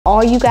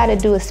All you gotta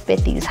do is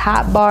spit these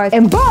hot bars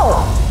and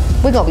boom!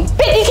 We're gonna be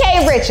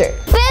 50K richer.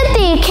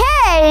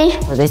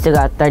 50K? They still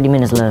got 30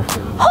 minutes left.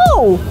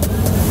 Who?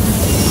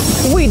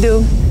 We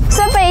do. What's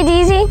up,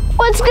 ADZ?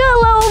 What's good,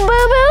 little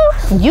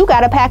boo-boo? You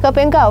gotta pack up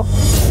and go.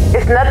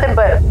 It's nothing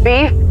but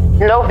beef,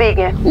 no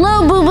vegan.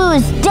 Little boo-boo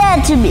is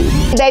dead to me.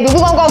 Baby, we're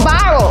gonna go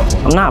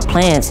viral. I'm not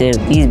playing, Tiff.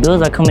 These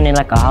bills are coming in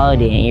like a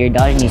holiday, and your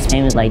daughter needs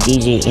famous like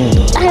DJ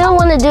Envy. I don't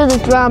want to do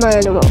this drama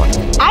anymore.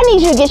 I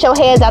need you to get your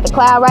heads out the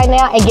cloud right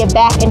now and get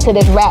back into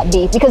this rap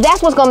beef because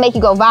that's what's gonna make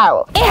you go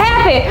viral. It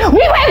happened. We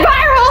went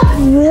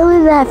viral.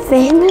 Really that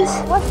famous?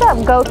 What's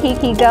up, Go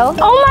Kiki Go?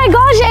 Oh my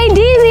gosh,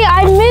 ADZ,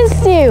 I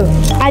missed you.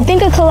 I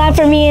think a collab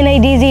for me and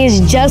ADZ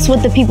is just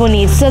what the people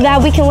need so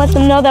that we can let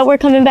them know that we're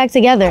coming back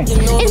together.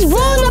 It's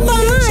blowing up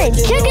online.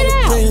 Check it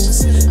out.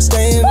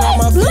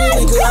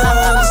 Let's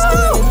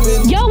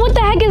go! Yo, what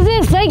the heck is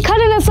this? They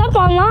cutting us up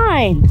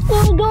online.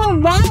 We're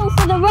going viral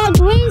for the wrong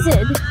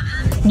reason.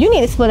 You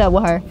need to split up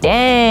with her.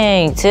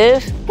 Dang,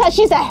 Tiff. Because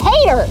she's a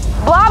hater.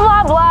 Blah,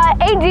 blah, blah.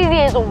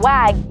 ADZ is a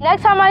wag.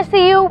 Next time I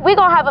see you, we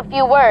gonna have a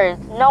few words.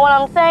 Know what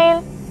I'm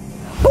saying?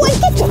 Boy,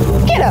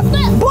 get up.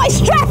 Boy,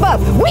 strap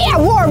up. We at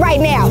war right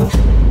now.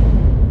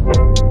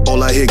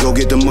 All I hear, go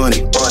get the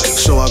money.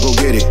 So I go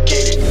get it.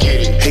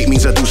 Hate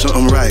means I do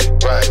something right.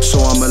 So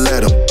I'ma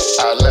let him.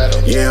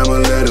 Yeah, I'ma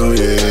let him.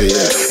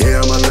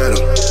 Yeah, I'ma let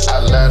him.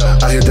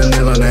 I hit the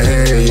nail on the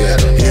head.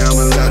 Yeah,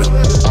 I'ma let him.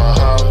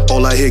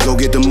 All I hear, go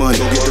get the money.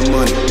 Go get the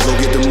money. Go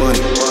get the money.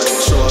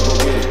 So I go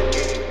get it.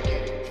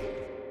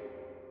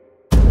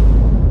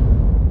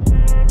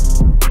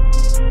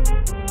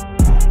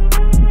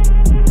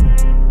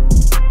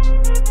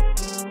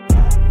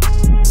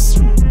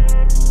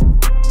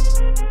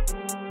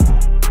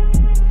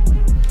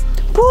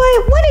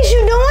 What is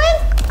you doing?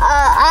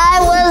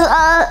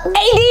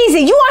 ADZ,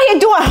 you out here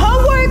doing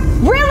homework?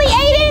 Really,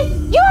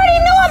 Aiden? You already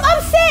know I'm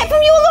upset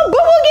from you and little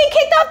boo-boo getting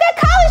kicked off that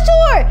college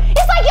tour.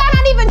 It's like y'all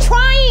not even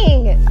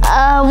trying.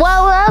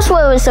 Well, that's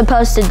what we're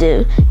supposed to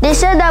do. They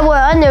said that we're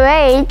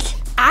underage.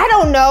 I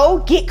don't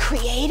know, get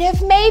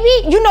creative maybe?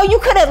 You know, you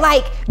could have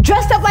like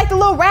dressed up like the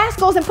little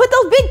rascals and put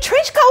those big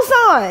trench coats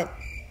on.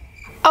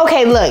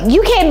 Okay, look,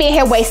 you can't be in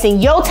here wasting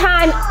your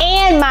time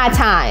and my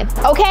time,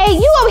 okay?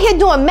 You over here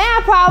doing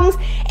math problems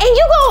and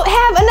you gonna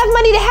have enough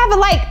money to have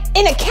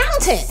an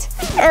accountant.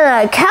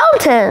 An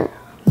accountant?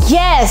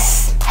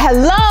 Yes,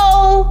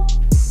 hello?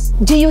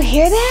 Do you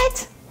hear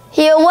that?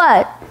 Hear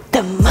what?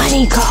 The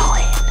money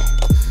calling.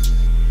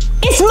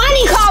 It's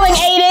money calling,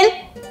 Aiden.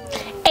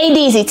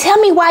 ADZ, tell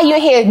me why you're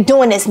here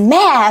doing this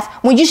math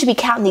when you should be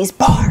counting these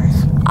bars.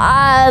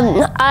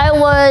 I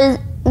was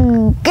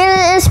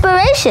getting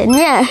inspiration,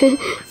 yeah.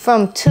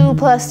 From 2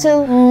 +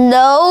 2?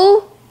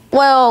 No.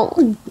 Well,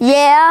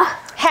 yeah.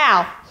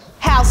 How?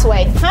 How,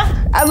 Sway? Huh?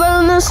 I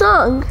wrote a new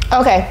song.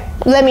 Okay,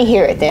 let me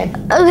hear it then.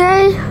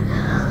 Okay.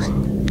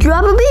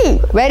 Drop a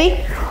beat.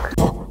 Ready?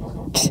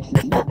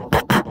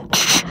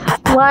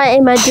 Why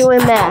am I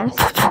doing math?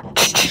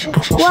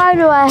 Why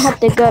do I have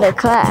to go to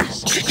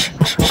class?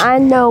 I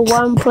know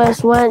 1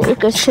 + 1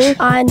 = 2.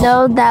 I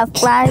know that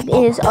flag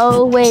is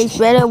always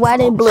red, white,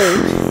 and blue.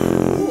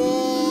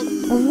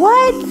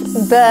 What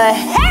the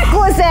heck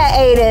was that,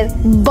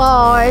 Aiden?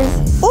 Bars.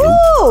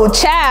 Ooh,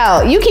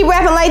 child, you keep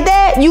rapping like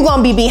that, you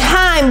gonna be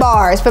behind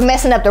bars for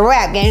messing up the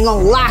rap game.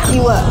 Gonna lock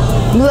you up.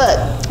 Look,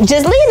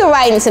 just leave the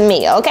writing to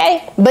me,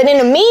 okay? But in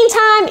the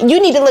meantime, you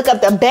need to look up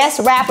the best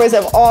rappers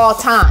of all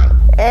time.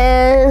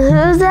 And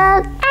who's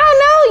that? I don't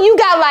know, you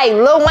got like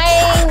Lil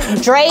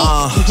Wayne, Drake,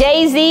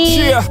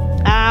 Jay-Z. Yeah.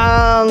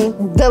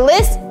 The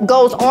list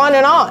goes on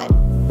and on.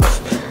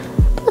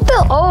 But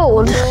they're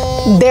old.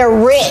 They're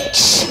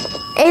rich.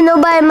 Ain't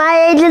nobody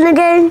my age in the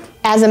game?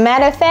 As a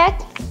matter of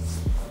fact,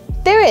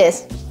 there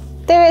is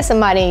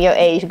somebody in your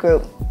age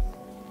group.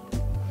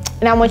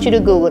 And I want you to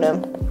Google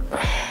them.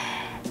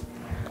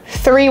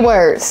 3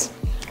 words.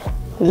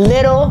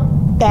 Little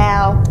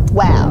Bow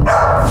Wow.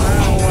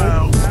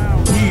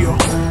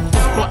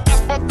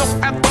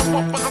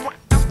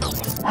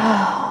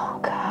 Oh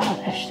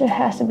gosh, there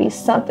has to be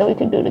something we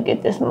can do to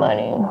get this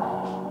money.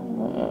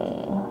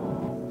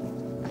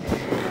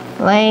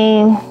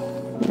 Lame.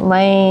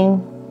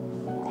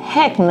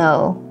 Heck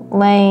no,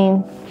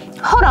 lame.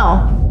 Hold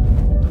on,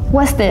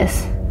 what's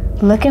this?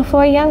 Looking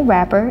for a young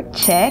rapper,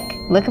 check.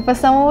 Looking for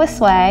someone with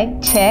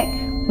swag, check.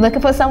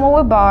 Looking for someone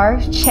with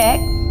bars, check.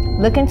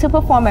 Looking to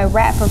perform a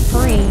rap for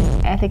free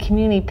at the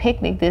community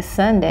picnic this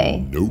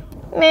Sunday. Nope.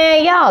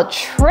 Man, y'all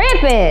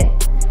tripping.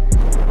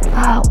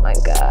 Oh my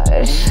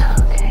gosh,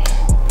 okay.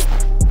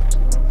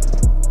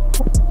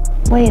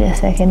 Wait a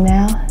second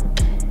now.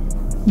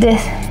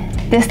 This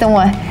the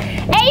one.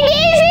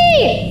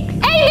 ADZ!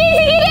 ADZ,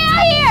 get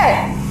down here!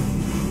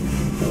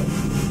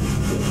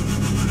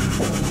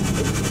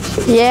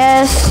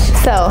 Yes.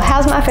 So,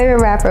 how's my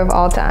favorite rapper of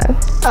all time?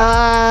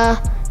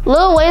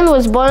 Lil Wayne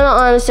was born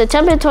on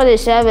September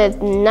 27th,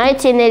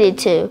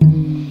 1982.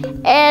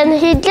 And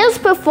he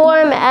just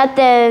performed at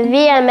the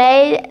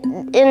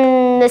VMA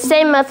in the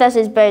same month as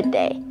his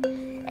birthday.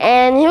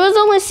 And he was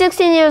only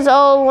 16 years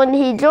old when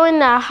he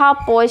joined the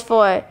Hot Boys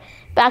for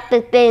back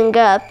the thing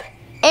up.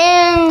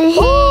 And he...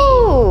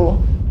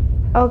 Ooh!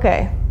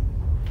 Okay.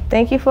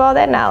 Thank you for all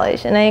that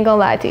knowledge. And I ain't gonna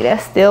lie to you,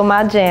 that's still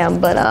my jam.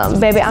 But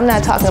baby, I'm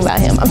not talking about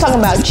him. I'm talking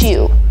about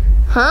you.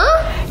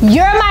 Huh?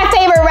 You're my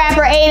favorite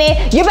rapper,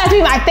 Aiden. You're about to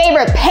be my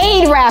favorite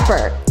paid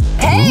rapper.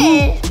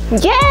 Paid?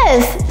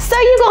 Yes. So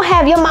you're gonna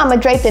have your mama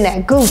draped in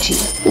that Gucci.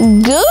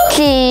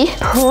 Gucci?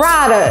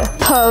 Prada.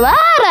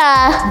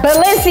 Prada?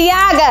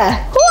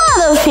 Balenciaga. Who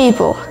are those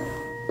people?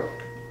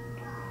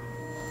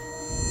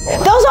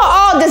 Those are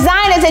all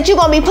designers that you're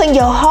gonna be putting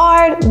your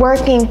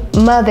hard-working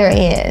mother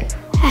in.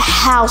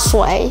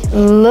 Housewife.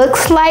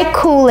 Looks like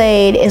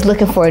Kool-Aid is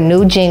looking for a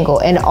new jingle,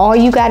 and all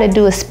you gotta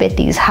do is spit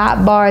these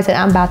hot bars that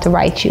I'm about to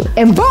write you.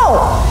 And boom!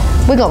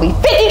 We're gonna be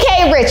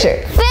 50K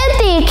richer.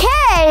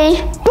 50K?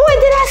 Boy,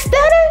 did I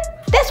stutter?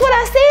 That's what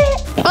I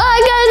said? Well,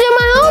 I gotta do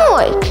my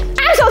homework.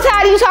 I'm so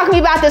tired of you talking to me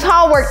about this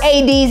homework,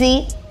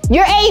 ADZ.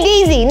 You're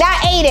ADZ,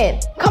 not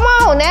Aiden. Come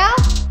on now.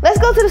 Let's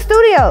go to the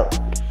studio.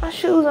 My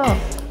shoes on.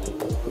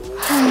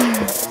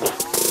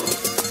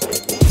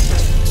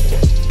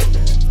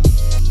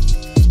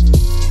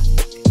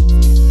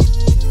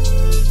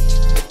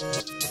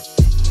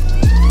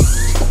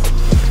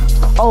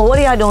 Oh, what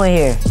are y'all doing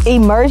here?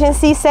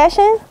 Emergency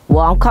session?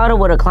 Well, I'm caught up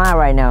with a client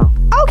right now.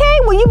 Okay,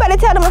 well you better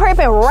tell them to hurry up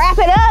and wrap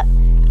it up.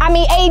 I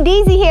mean,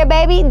 ADZ here,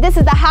 baby. This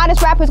is the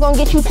hottest rapper who's gonna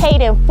get you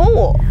paid in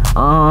full.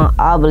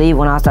 I'll believe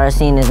when I start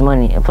seeing this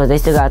money. Plus, they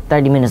still got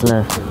 30 minutes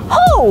left.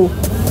 Who?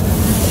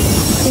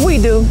 We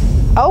do.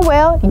 Oh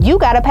well, you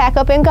gotta pack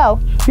up and go.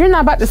 You're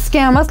not about to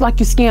scam us like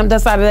you scammed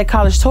us out of that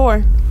college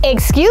tour.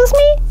 Excuse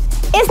me?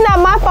 It's not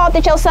my fault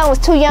that your son was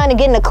too young to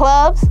get in the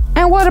clubs.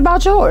 And what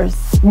about yours?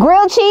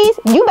 Grilled cheese,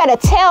 you better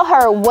tell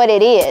her what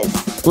it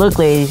is. Look,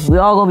 ladies, we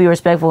all gonna be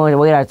respectful and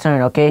wait our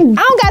turn, okay? I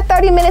don't got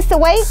 30 minutes to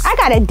wait. I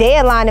got a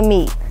deadline to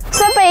meet. What's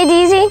up,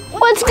 ADZ?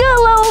 What's good,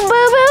 little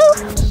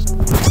boo-boo?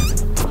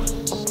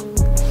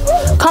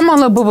 Come on,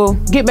 little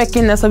boo-boo. Get back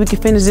in there so we can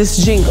finish this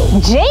jingle.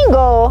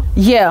 Jingle?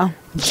 Yeah,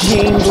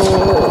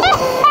 jingle.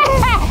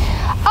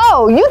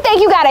 Oh, you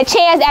think you got a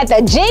chance at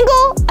the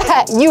jingle?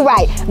 You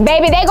right.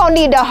 Baby, they gonna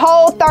need the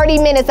whole 30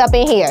 minutes up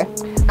in here.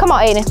 Come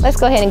on, Aiden. Let's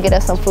go ahead and get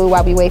us some food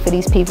while we wait for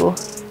these people.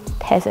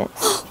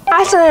 Peasants.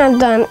 Actually, I'm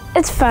done.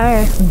 It's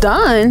fair.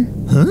 Done?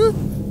 Huh?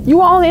 You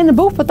were only in the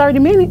booth for 30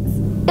 minutes.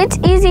 It's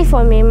easy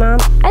for me, Mom.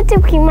 I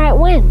think we might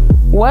win.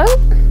 What?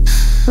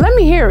 Let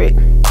me hear it.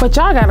 But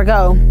y'all gotta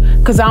go,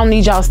 because I don't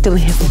need y'all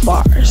stealing his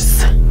bars.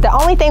 The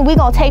only thing we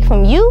gonna take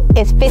from you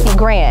is 50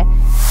 grand.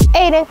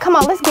 Aiden, come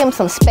on, let's give them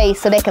some space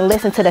so they can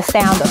listen to the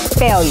sound of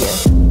failure.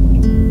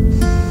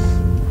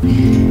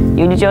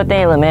 You did your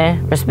thing, little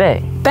man.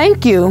 Respect.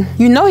 Thank you.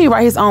 You know he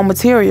write his own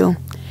material.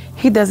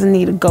 He doesn't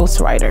need a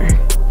ghostwriter.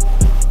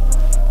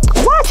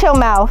 Watch your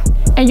mouth.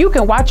 And you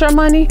can watch our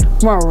money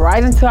run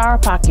right into our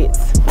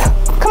pockets.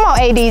 Come on,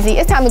 ADZ.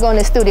 It's time to go in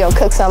the studio and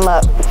cook something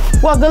up.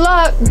 Well, good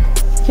luck.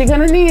 You're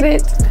gonna need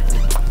it.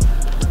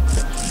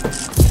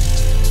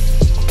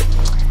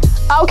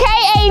 Okay,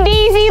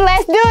 ADZ,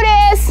 let's do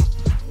this.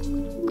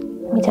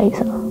 Let me tell you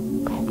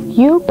something.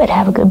 You better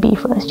have a good beat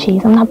for us,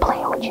 Cheese. I'm not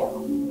playing with you.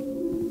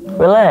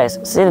 Relax.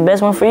 See the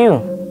best one for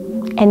you.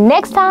 And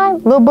next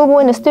time, Lil Boo Boo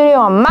in the studio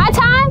on my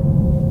time,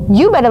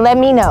 you better let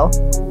me know.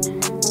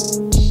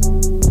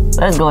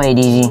 Let's go,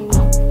 ADZ.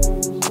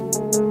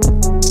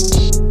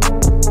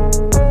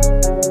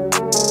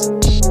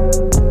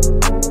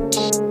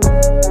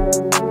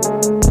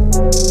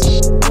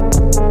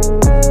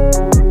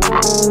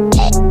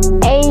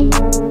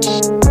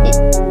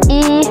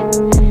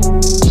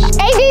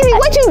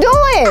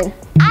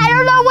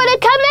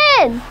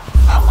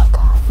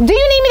 Do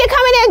you need me to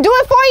come in there and do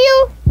it for you?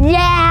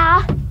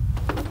 Yeah.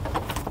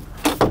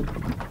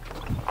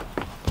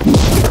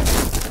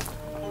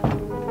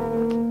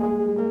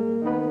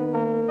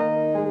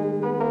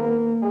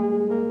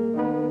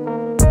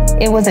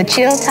 It was a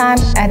chill time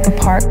at the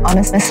park on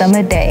a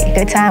summer day.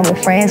 Good time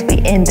with friends, we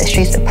in the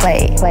streets to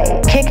play.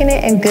 Kicking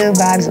it and good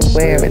vibes is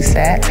where it's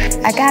at.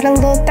 I got a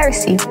little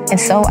thirsty, and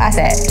so I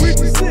sat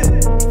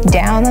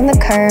down on the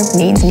curb,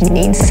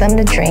 needing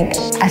something to drink.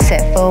 I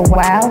sat for a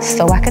while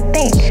so I could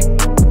think.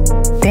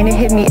 Then it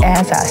hit me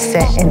as I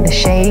sat in the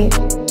shade.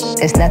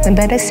 There's nothing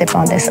better sip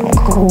on than some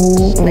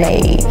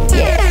Kool-Aid.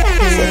 Yeah,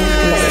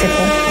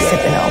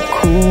 sipping on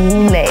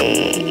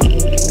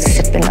Kool-Aid.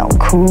 Sipping on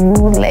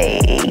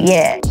Kool-Aid,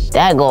 yeah.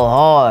 That go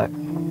hard.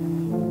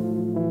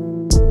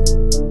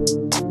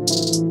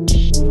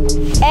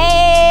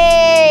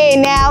 Hey,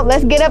 now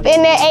let's get up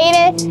in there,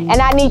 Aiden,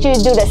 and I need you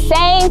to do the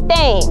same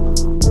thing.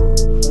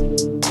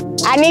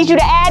 I need you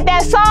to add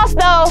that sauce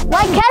though.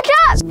 Like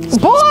ketchup?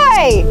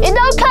 Boy! It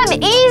don't come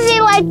easy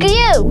like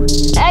you.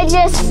 I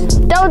just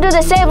don't do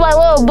the same like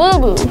Lil Boo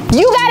Boo.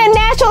 You got a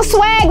natural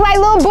swag like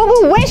Lil Boo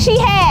Boo wish he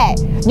had.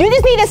 You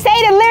just need to say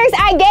the lyrics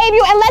I gave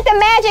you and let the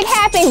magic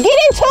happen. Get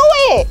into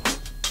it.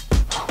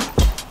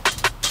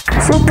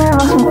 Sipping on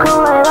some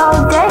Kool-Aid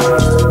all day.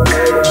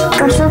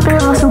 I'm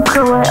sipping on some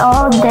Kool-Aid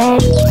all day.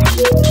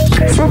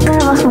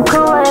 Sipping on some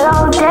Kool-Aid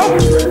all day.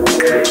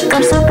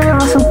 I'm sipping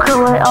on some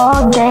Kool-Aid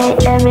all day,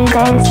 every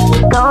day.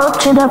 Go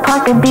to to the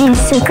park and be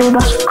sipping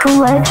on some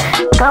Kool-Aid.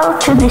 Go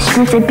to the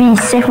streets and be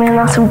sipping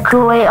on some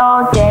Kool-Aid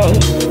all day.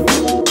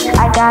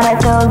 I gotta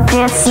go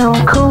get some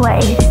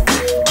Kool-Aid.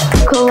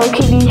 Kool-Aid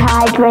keep me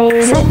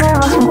hydrated. Sipping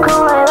on some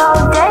Kool-Aid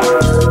all day.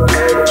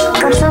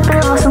 I'm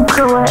sipping on some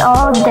Kool-Aid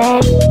all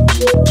day.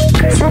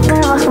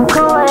 Sipping on some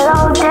Kool-Aid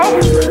all day.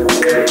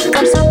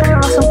 I'm sipping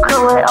on some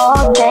Kool-Aid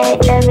all day,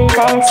 every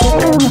day.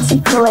 Sipping on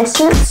some Kool-Aid,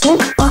 sip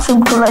on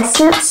some Kool-Aid,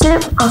 sip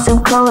on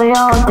some Kool-Aid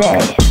all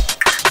day.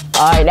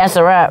 All right, that's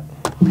a wrap.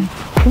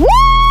 Woo!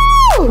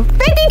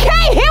 50K,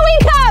 here we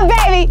come,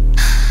 baby!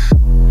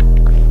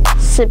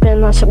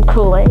 Sipping on some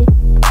Kool-Aid.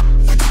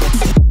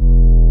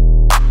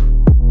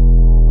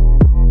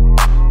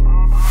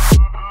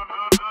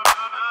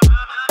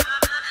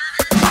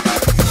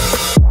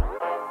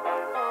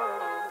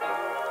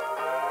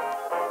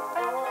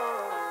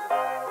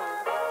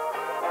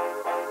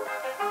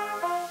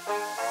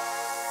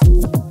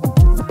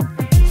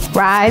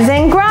 Rise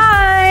and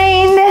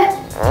grind.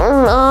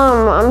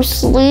 I'm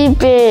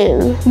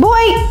sleeping.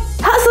 Boy,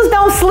 hustlers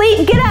don't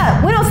sleep. Get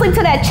up. We don't sleep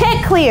till that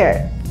check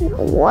clear.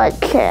 What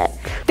check?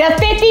 The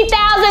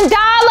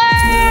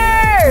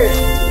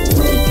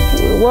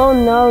 $50,000. We'll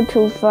know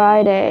till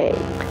Friday.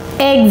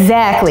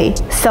 Exactly.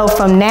 So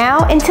from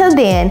now until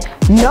then,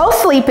 no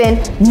sleeping,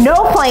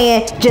 no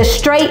playing, just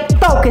straight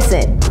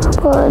focusing.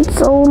 But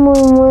it's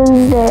only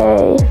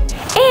Wednesday.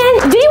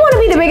 And do you want to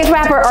be the biggest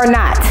rapper or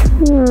not?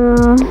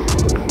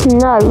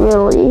 Not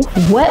really.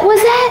 What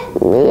was that?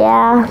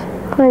 Yeah,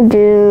 I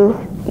do.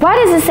 Why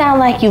does it sound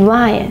like you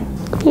lying?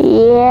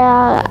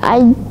 Yeah,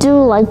 I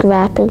do like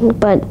rapping,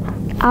 but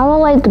I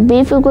don't like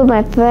beefing with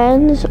my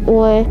friends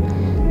or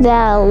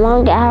that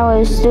long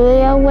hour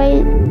studio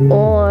wait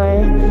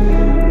or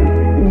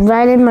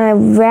writing my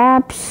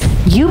raps.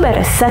 You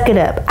better suck it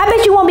up. I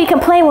bet you won't be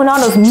complaining when all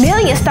those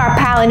millions start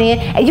piling in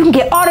and you can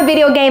get all the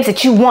video games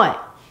that you want.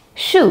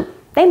 Shoot,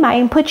 they might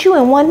even put you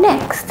in one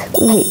next.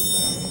 Wait,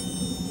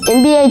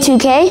 NBA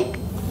 2K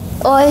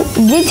or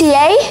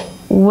GTA?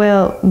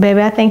 Well,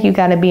 baby, I think you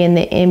gotta be in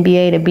the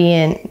NBA to be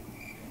in...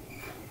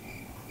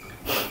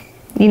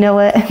 You know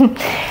what?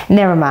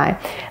 Never mind.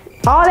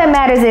 All that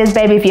matters is,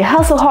 baby, if you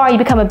hustle hard, you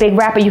become a big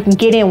rapper, you can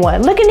get in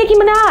one. Look at Nicki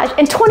Minaj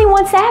and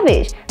 21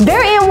 Savage.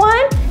 They're in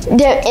one.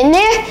 They're in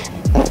there?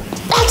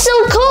 That's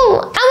so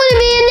cool. I want to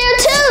be in there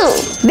too.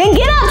 Then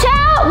get up,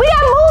 child. We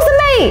got moves to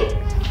make.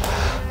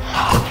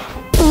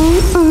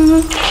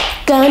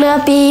 Gonna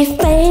be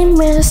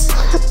famous.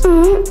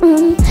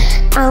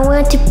 I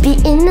want to be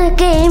in the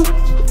game.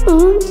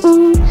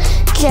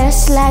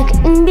 Just like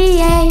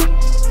NBA.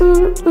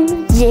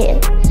 Yeah.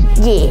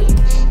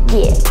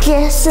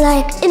 Just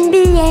like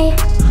NBA.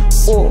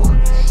 Oh,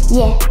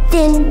 yeah.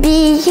 Then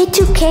NBA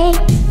 2K.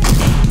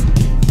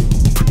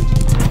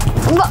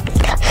 Come on,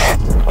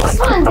 dude. It's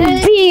my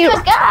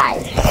guy.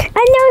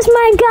 I know it's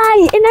my guy,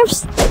 and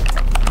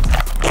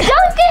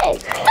Dunk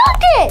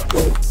it!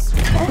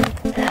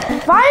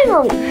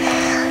 Finally.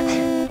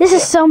 this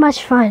is so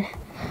much fun.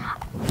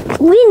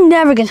 We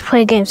never get to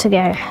play games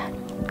together.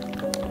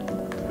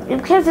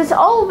 Because it's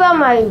all about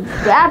my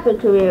rapping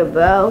career,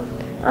 bro.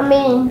 I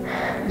mean,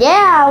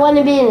 yeah, I want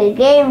to be in the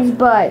games,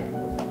 but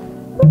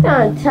I'm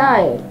kind of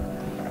tired.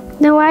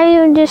 Then why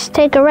don't you just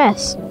take a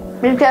rest?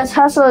 Because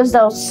hustlers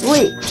don't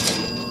sleep.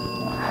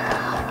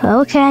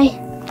 Okay.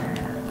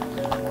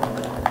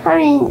 I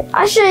mean,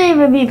 I shouldn't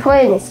even be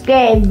playing this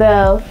game,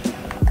 bro.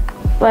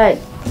 But,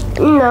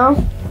 you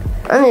know,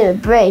 I need a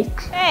break.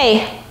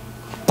 Hey,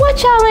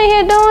 what y'all in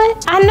here doing?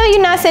 I know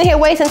you're not sitting here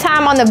wasting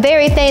time on the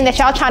very thing that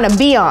y'all trying to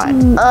be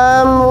on.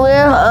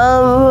 We're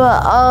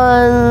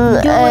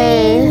on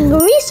Doing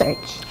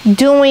research.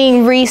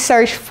 Doing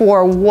research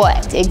for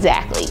what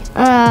exactly?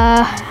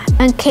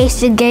 In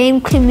case the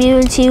game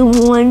community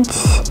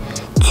wants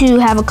to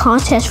have a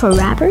contest for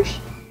rappers.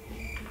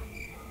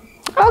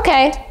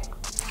 Okay,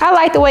 I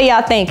like the way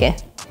y'all thinking.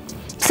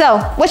 So,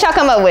 what y'all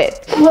come up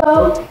with?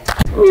 Well,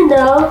 you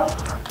know,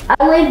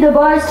 I leave the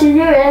bars to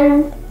you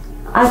and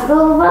I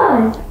feel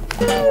fine.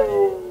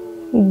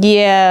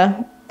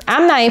 Yeah,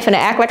 I'm not even finna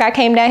act like I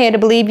came down here to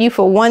believe you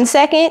for 1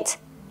 second,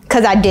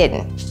 cause I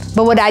didn't.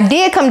 But what I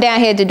did come down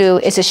here to do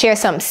is to share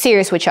something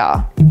serious with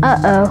y'all.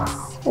 Uh-oh,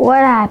 what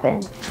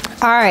happened?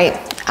 All right,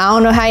 I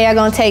don't know how y'all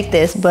gonna take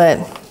this, but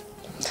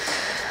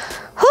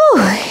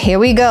whew, here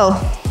we go.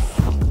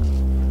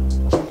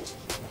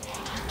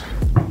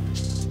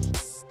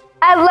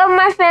 I love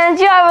my fans.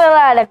 Y'all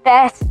are the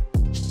best.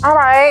 All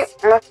right,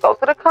 let's go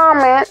to the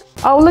comments.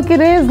 Oh, look at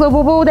this,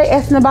 little boo boo. They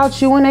asking about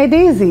you and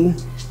Daisy.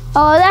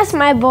 Oh, that's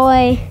my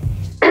boy.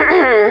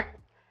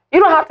 You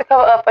don't have to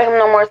cover up for him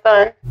no more,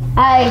 son.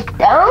 I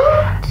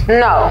don't?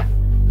 No.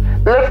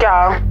 Look,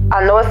 y'all,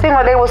 I know it seemed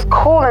like they was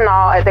cool and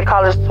all at the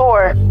college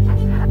tour,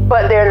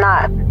 but they're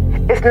not.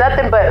 It's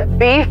nothing but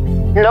beef,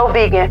 no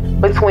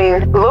vegan,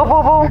 between Lil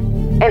Boo Boo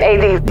and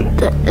ADZ.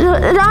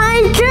 That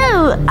ain't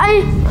true.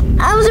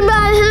 I was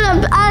about to hit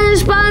up. I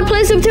just bought to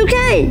play some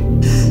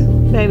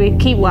 2K. Baby,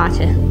 keep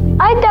watching.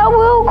 I thought we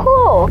were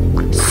cool.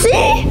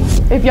 See?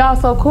 If y'all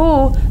so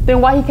cool, then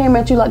why he came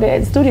at you like that at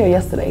the studio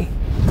yesterday?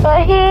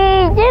 But he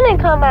didn't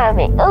come at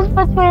me. It was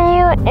between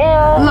you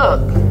and...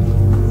 Look,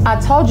 I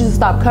told you to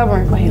stop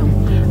covering for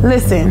him.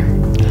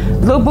 Listen,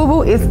 Lil Boo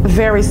Boo is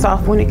very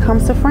soft when it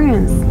comes to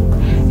friends.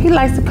 He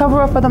likes to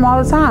cover up for them all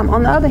the time.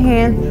 On the other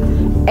hand,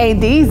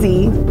 ADZ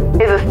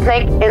is a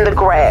snake in the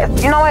grass.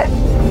 You know what?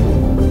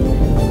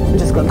 I'm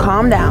just gonna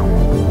calm down.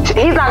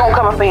 He's not gonna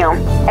cover for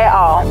him at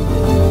all.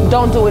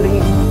 Don't do it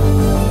again.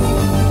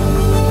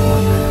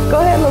 Go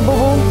ahead, Lil Boo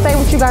Boo. Say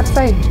what you got to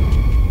say.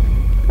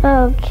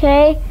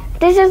 Okay.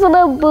 This is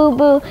Lil Boo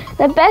Boo,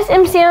 the best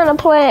MC on the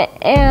planet,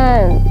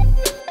 and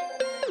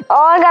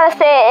all I gotta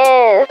say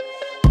is,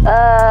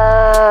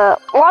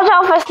 watch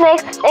out for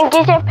snakes and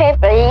get your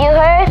paper. You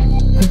heard?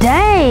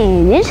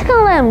 Dang, you just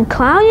gonna let him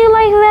clown you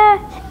like that?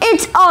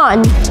 It's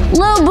on.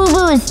 Lil Boo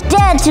Boo is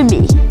dead to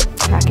me.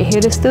 I can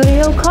hear the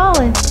studio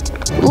calling.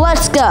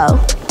 Let's go.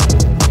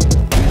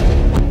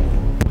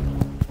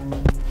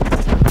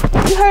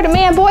 You heard the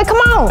man, boy,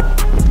 come on.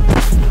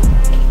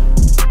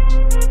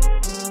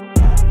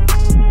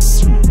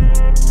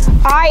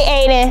 All right,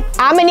 Aiden,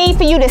 I'm gonna need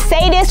for you to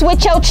say this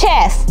with your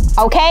chest,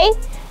 okay?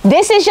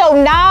 This is your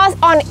Nas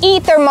on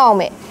Ether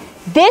moment.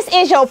 This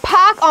is your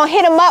Pac on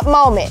Hit 'em Up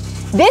moment.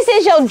 This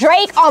is your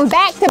Drake on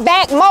Back to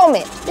Back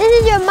moment. This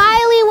is your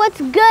Miley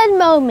What's Good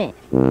moment.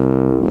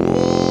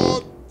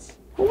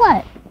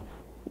 What?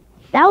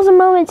 That was a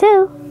moment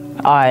too.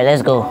 All right,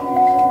 let's go.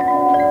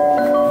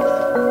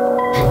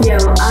 Yo,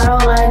 I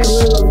don't like a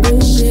little boo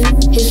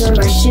boo. He's on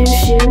my shoe.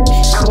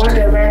 I walk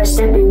around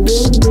stepping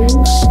boo boo.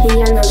 He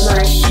under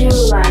my shoe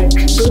like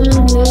boo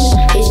boo.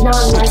 He's not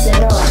nice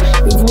at all.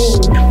 He's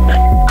mean.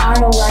 I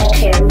don't like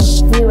him.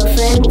 We were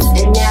friends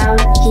and now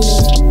he's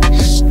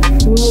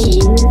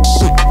mean.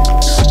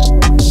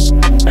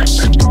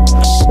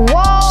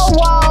 Whoa.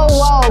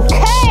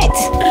 Cut.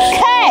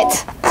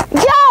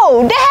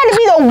 Yo, that had to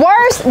be the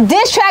worst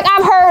diss track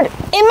I've heard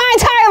in my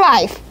entire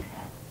life.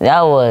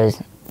 That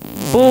was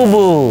Boo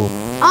Boo.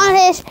 On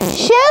his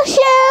shoe.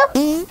 Shut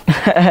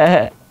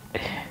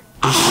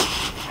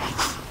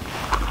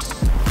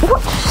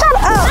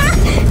up.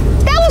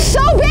 That was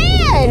so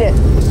bad.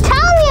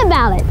 Tell me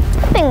about it.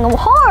 That thing was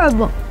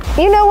horrible.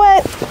 You know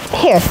what?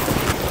 Here.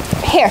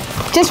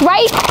 Just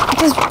write,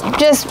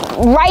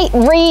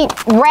 read,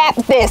 rap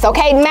this,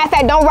 okay? Matter of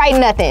fact, don't write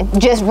nothing.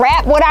 Just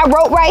rap what I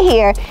wrote right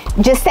here.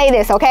 Just say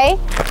this, okay?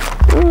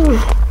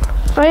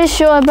 Are you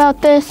sure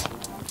about this?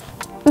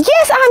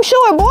 Yes, I'm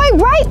sure, boy.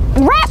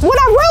 Rap what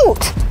I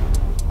wrote.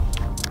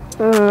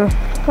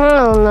 I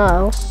don't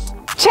know.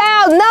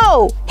 Child,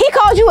 no. He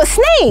called you a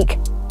snake.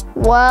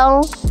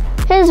 Well,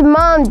 his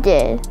mom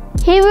did.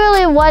 He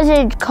really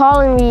wasn't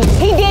calling me.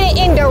 He did it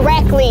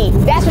indirectly.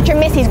 That's what you're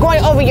missing. He's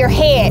going over your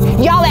head.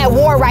 Y'all at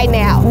war right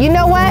now. You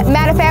know what?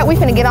 Matter of fact, we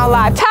finna get on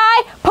live.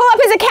 Ty, pull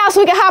up his account so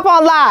we can hop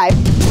on live.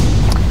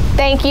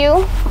 Thank you.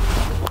 All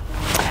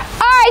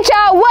right,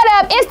 y'all, what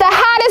up? It's the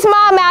hottest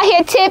mom out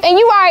here, Tiff, and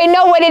you already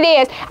know what it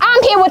is.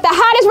 I'm here with the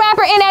hottest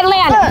rapper in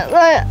Atlanta.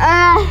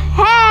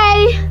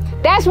 Hey.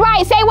 That's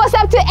right. Say what's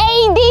up to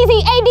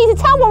ADZ. ADZ,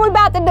 tell them what we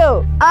about to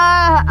do.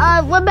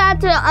 We're about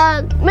to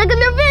make a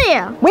new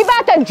video. We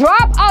about to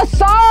drop a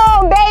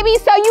song, baby.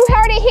 So you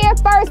heard it here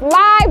first,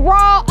 live,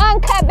 raw,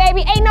 uncut,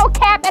 baby. Ain't no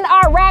cap in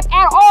our rap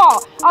at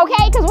all,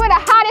 okay? Because we're the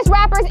hottest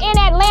rappers in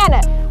Atlanta.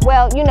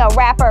 Well, you know,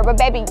 rapper, but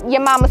baby, your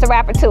mama's a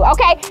rapper too,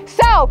 okay?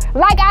 So,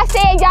 like I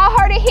said, y'all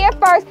heard it here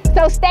first.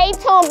 So stay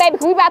tuned, baby,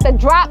 because we about to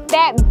drop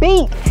that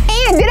beat.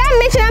 And did I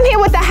mention I'm here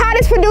with the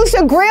hottest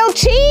producer, Grilled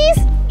Cheese?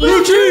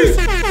 Blue cheese!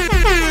 Yep,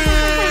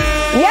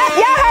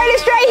 y'all heard it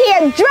straight here.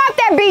 Drop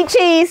that beat,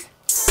 Cheese.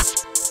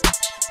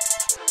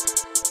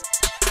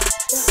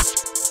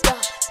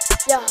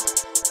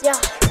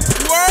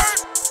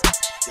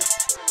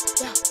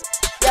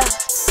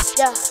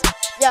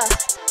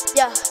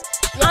 Yeah.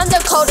 I'm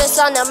the coldest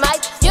on the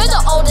mic, you're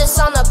the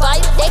oldest on the bike.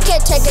 They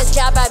can't take a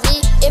job at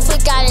me if we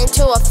got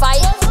into a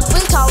fight.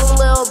 We call him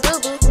Lil Boo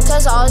Boo,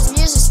 cause all his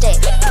music stay.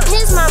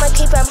 His mama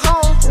keep him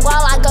home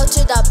while I go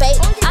to the bait.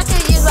 I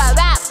could use my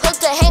rap, hook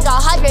to hang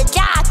 100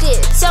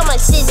 jackets. Sell my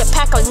seeds a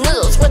pack of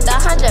noodles with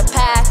 100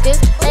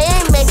 packets. They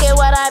ain't making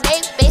what I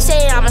make, they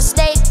say I'm a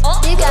snake.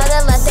 You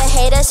gotta let the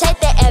haters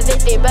hate that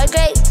everything but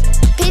great.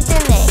 Peep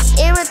the name,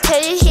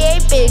 irritated, he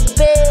ain't big.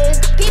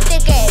 Peep the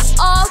game,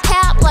 all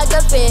cap like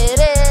a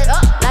fitted.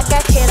 Like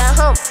a kid at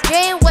home, you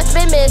ain't what's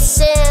been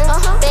missing.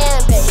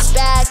 Fan base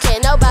back,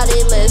 can't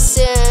nobody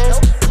listen.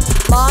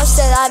 Mom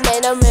said I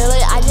made a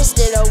million, I just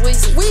did a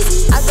wheezy.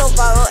 I go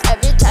viral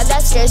every time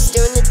that's just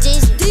doing the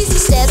Deezy.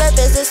 Stand up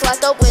business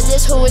like a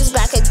witness who is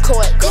back in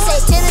court. This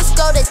ain't tennis,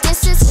 go the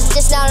distance,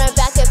 just now I'm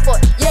back and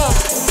forth. Yeah.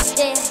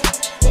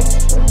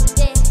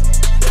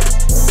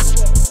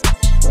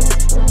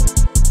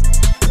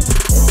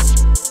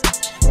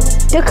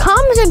 The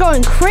comments are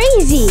going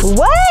crazy.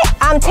 What?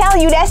 I'm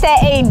telling you, that's that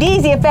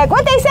ADZ effect.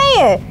 What they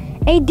saying?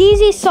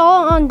 ADZ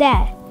saw on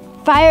that.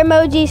 Fire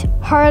emojis,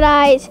 heart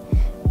eyes.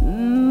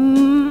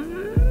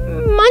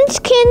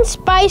 Munchkin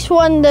Spice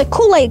won the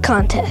Kool-Aid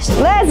contest.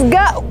 Let's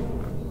go.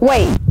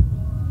 Wait.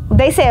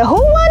 They said who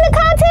won the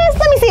contest?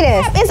 Let me see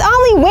this. It's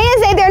only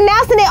Wednesday. They're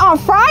announcing it on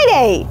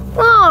Friday.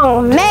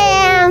 Oh,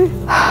 man.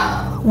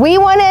 We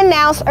want to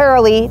announce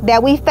early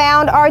that we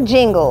found our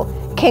jingle.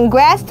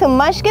 Congrats to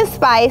Munchkin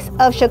Spice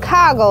of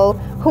Chicago,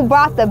 who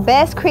brought the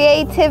best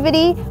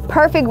creativity,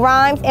 perfect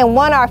rhymes, and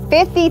won our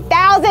 $50,000.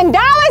 Dang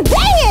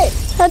it!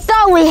 I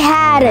thought we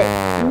had it.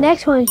 The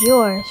next one's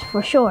yours,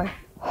 for sure.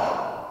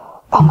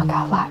 Oh my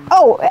God, live.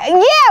 Oh,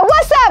 yeah,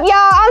 what's up, y'all?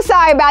 I'm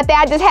sorry about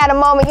that. I just had a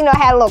moment, you know, I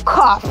had a little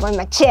cough on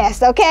my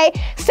chest, okay?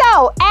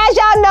 So, as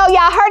y'all know,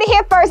 y'all heard it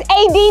here first.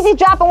 AD's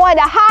dropping one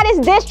of the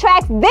hottest diss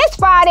tracks this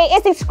Friday.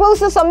 It's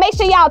exclusive, so make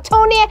sure y'all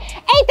tune in.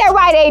 Ain't that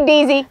right,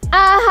 ADZ?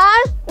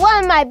 Uh-huh.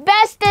 One of my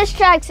best diss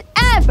tracks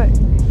ever.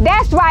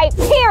 That's right,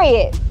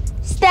 period.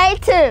 Stay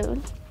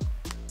tuned.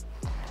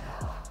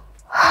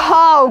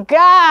 Oh,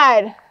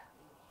 God.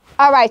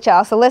 All right,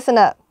 y'all, so listen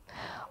up.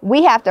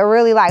 We have to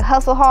really like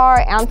hustle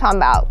hard. And I'm talking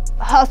about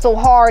hustle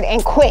hard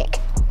and quick.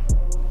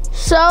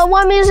 So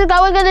what music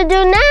are we gonna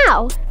do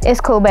now? It's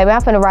cool, baby. I'm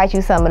finna write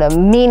you some of the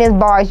meanest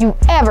bars you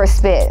ever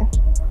spit.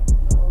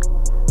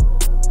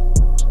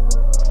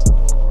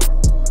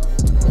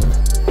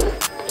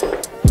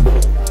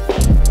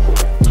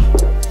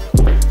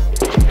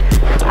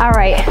 All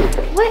right,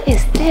 what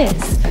is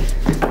this?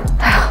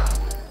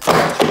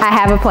 I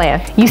have a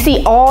plan. You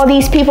see all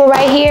these people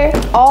right here?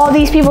 All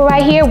these people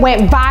right here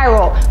went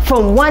viral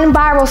from one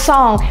viral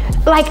song,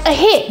 like a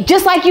hit,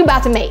 just like you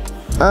about to make.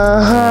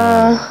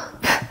 Uh-huh.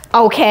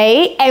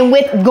 Okay, and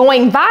with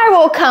going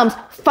viral comes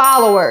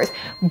followers,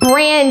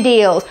 brand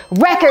deals,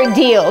 record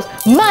deals,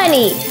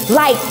 money,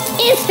 like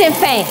instant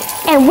fame.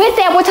 And with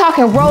that, we're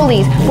talking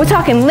rollies, we're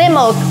talking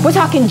limos, we're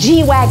talking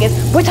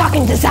G-Wagons, we're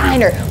talking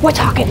designer, we're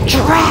talking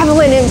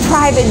traveling in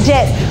private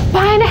jets,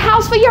 buying a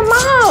house for your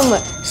mom.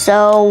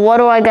 So what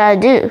do I gotta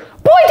do?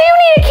 Boy, do you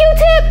need a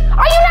Q-tip?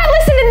 Are you not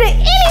listening to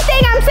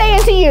anything I'm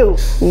saying to you?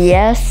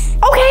 Yes.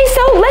 Okay,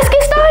 so let's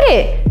get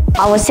started.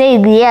 I would say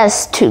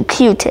yes to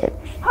Q-tip.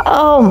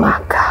 Oh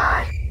my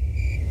God.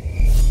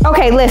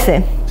 Okay,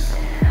 listen.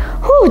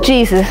 Whew,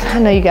 Jesus, I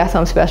know you got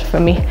something special for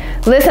me.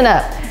 Listen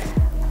up.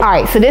 All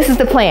right, so this is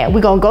the plan.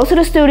 We're gonna go to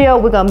the studio,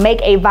 we're gonna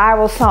make a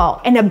viral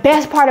song. And the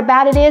best part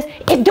about it is,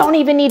 it don't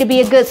even need to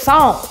be a good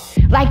song.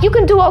 Like you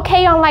can do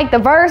okay on like the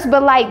verse,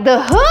 but like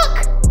the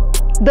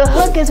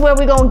hook is where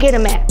we're gonna get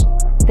them at.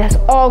 That's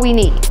all we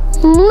need.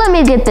 Let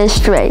me get this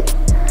straight.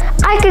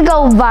 I could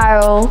go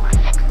viral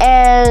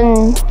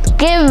and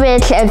get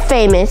rich and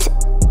famous,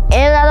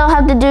 and I don't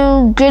have to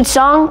do good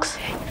songs?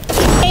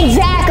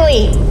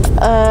 Exactly.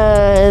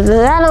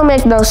 That don't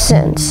make no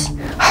sense.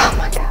 Oh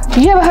my God.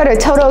 You ever heard of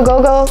Toto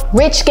Go-Go,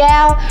 Rich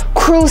Gal,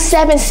 Crew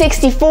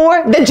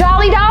 764, the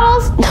Jolly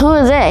Dolls? Who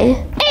are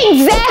they?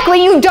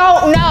 Exactly, you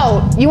don't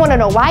know. You wanna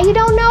know why you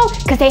don't know?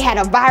 Because they had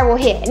a viral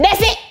hit, and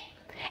that's it.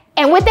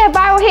 And with that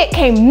viral hit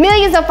came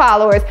millions of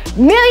followers,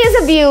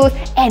 millions of views,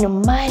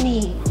 and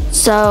money.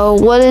 So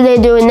what are they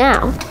doing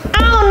now?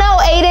 I don't know,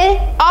 Aiden.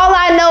 All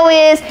I know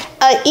is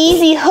an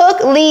easy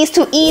hook leads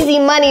to easy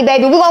money,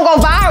 baby. We're gonna go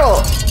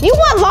viral. You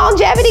want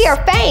longevity or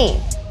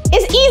fame?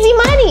 It's easy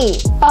money.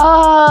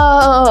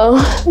 Oh,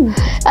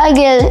 I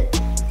get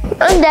it.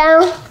 I'm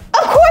down.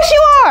 Of course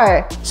you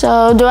are.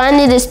 So do I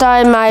need to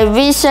start my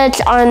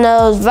research on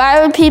those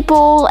viral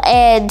people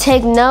and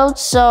take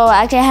notes so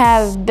I can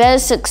have better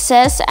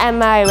success at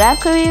my rap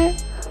career?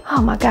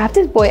 Oh my God, if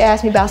this boy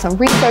asked me about some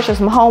research or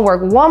some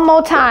homework one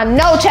more time,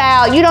 no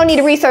child, you don't need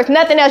to research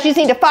nothing else. You just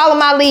need to follow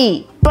my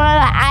lead. But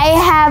I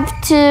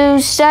have to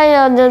study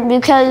on them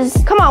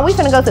because... Come on, we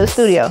finna go to the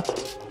studio.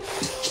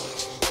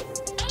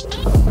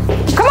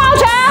 Come on,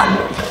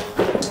 child.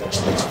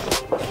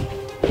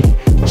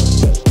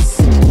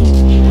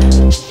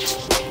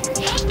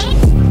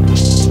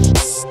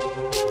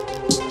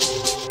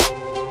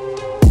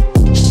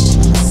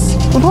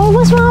 Boy,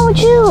 what's wrong with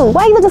you?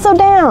 Why are you looking so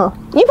down?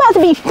 You about to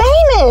be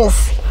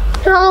famous.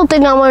 I don't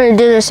think I want to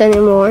do this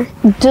anymore.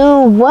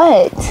 Do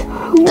what?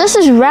 This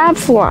is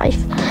rap life.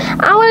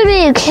 I want to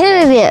be a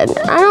kid again.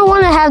 I don't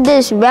want to have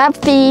this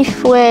rap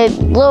beef with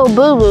Lil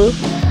Boo Boo.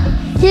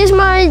 He's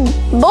my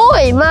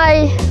boy,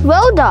 my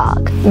road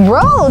dog.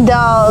 Road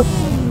dog?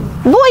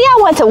 Boy,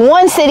 y'all went to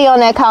one city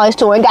on that college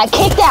tour and got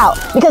kicked out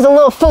because of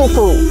little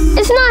foo-foo.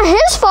 It's not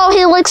his fault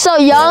he looks so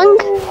young.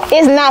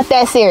 It's not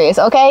that serious,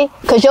 okay?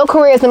 Because your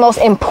career is the most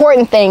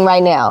important thing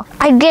right now.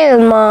 I get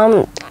it,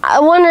 Mom. I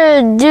want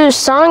to do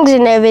songs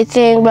and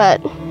everything,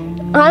 but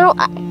I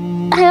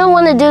don't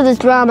want to do this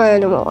drama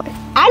anymore.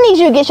 I need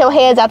you to get your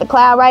heads out the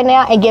cloud right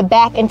now and get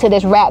back into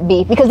this rap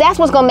beef because that's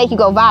what's going to make you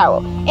go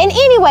viral. And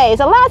anyways,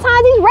 a lot of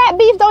times these rap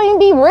beefs don't even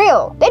be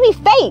real. They be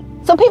fake.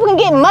 So people can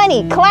get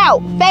money,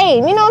 clout,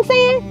 fame, you know what I'm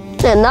saying?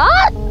 They're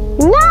not?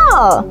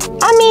 No.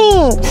 I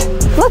mean,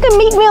 look at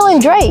Meek Mill and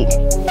Drake.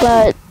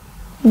 But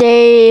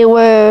they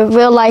were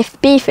real life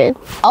beefing.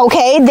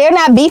 Okay, they're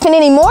not beefing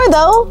anymore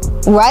though,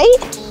 right?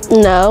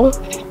 No,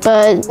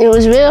 but it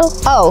was real.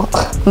 Oh,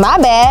 my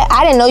bad.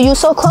 I didn't know you were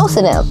so close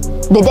to them.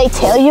 Did they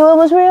tell you it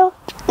was real?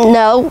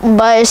 No,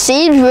 but it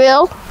seems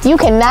real. You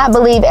cannot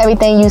believe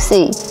everything you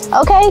see,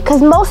 okay?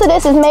 Because most of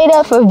this is made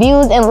up for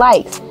views and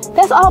likes. That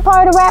That's all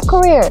part of the rap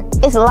career.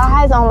 It's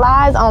lies on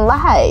lies on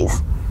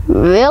lies.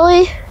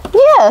 Really?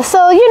 Yeah,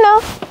 so you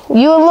know,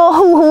 you a little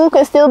hoo-hoo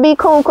can still be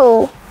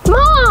cool.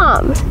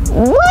 Mom!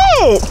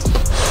 What?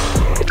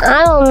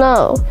 I don't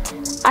know.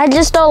 I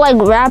just don't like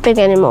rapping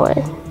anymore.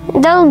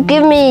 It don't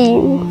give me,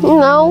 you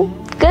know,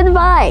 good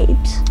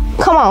vibes.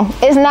 Come on,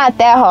 it's not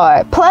that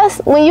hard. Plus,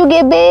 when you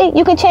get big,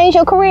 you can change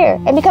your career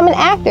and become an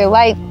actor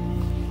like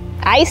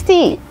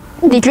Ice-T.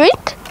 The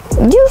drink?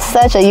 You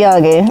such a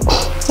youngin'.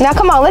 Now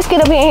come on, let's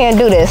get up in here and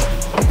do this.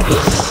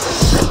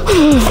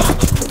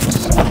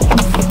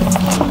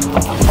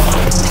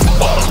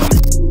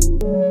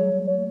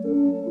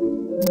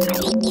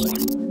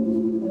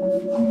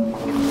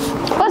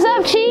 What's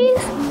up, Cheese?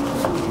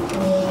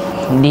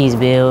 These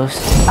bills.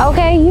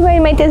 Okay, you ready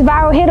to make this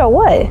viral hit or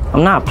what?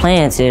 I'm not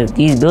playing, Tiff.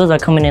 These bills are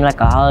coming in like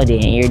a holiday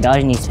and your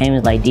daughter needs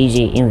famous like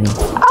DJ Envy.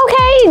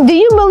 Okay, do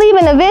you believe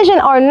in a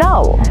vision or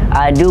no?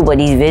 I do, but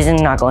these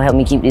visions not gonna help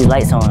me keep these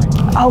lights on.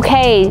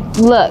 Okay,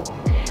 look,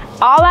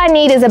 all I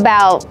need is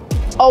about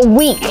a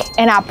week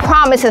and I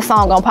promise this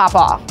song gonna pop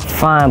off.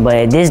 Fine, but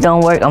if this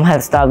don't work, I'm gonna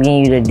have to stop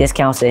giving you the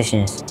discount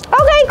sessions.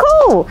 Okay,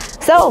 cool.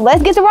 So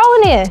let's get to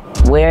rolling in.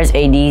 Where's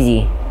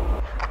ADZ?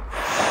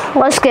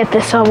 Let's get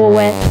this over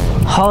with.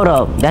 Hold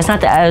up, that's not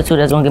the attitude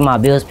that's gonna get my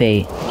bills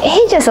paid.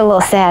 He's just a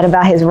little sad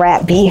about his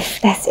rap beef,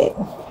 that's it.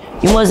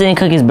 You must didn't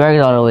cook his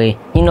burgers all the way.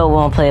 You know we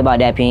won't play about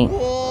that, Pink.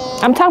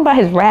 I'm talking about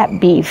his rap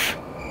beef,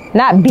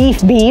 not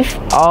beef.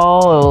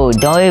 Oh,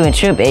 don't even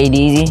trip,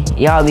 ADZ.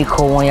 Y'all be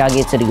cool when y'all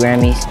get to the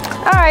Grammys.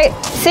 All right,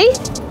 see?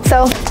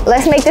 So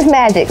let's make this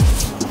magic.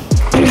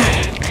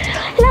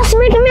 Let's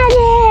make it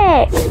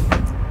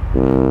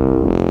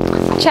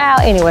magic!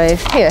 Child,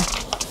 anyways, here.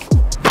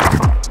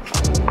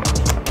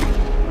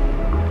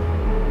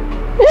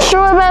 You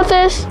sure about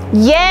this?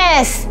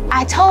 Yes,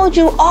 I told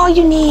you all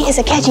you need is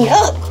a catchy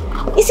hook.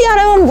 You see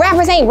how them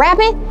rappers ain't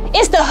rapping?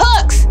 It's the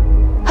hooks.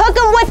 Hook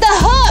 'em with the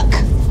hook.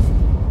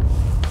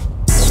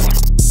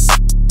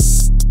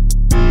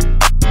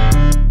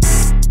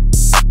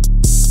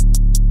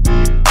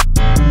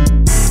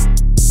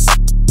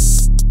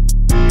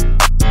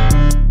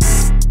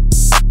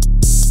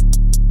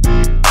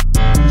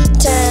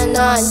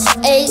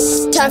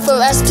 Time for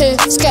us to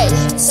skate.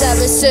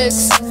 7,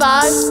 6,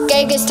 5,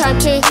 gang, it's time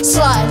to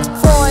slide.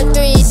 4,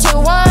 3, 2,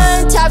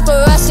 1, time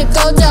for us to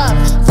go down.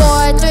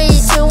 4,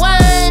 3, 2,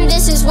 1,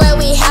 this is where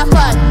we have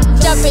fun.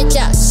 Jump it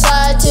jack,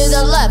 slide to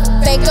the left,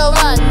 make a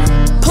run.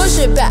 Push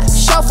it back,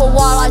 shuffle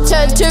while I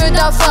turn to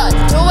the front.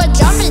 Do a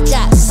jumping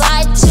jack,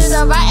 slide to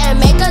the right and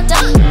make a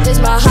dunk. This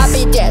my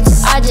happy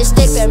dance. I just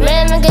take the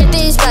man and get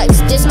these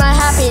bucks. This my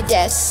happy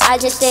dance. I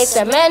just take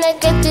the man and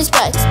get these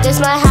bucks. This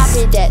my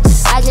happy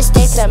dance. I just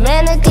take the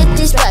man and get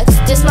these bucks.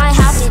 This my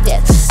happy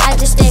dance. I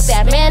just take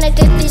that man and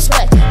get these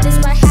bucks. This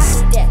my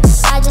happy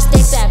dance. I just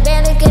take that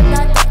man and get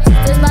my bucks.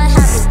 This my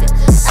happy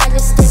dance. I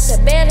just take the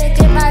man and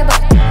get my bucks.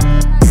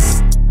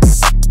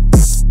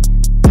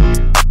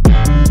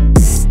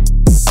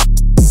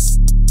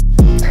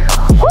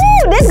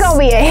 This gonna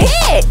be a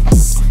hit.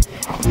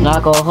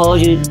 Not gonna hold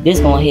you, this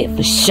gonna hit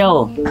for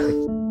sure.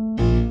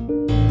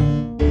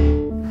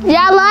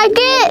 Y'all like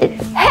it?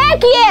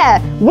 Heck yeah!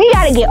 We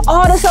gotta get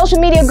all the social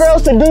media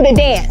girls to do the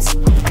dance.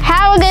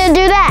 How are we gonna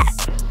do that?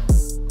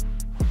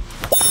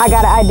 I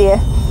got an idea.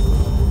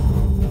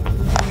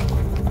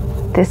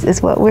 This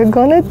is what we're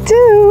gonna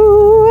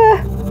do.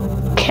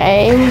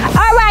 Okay.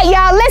 All right,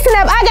 y'all, listen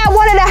up. I got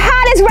one of the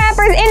hottest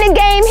rappers in the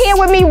game here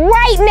with me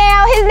right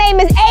now. His name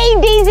is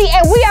ADZ,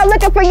 and we are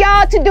looking for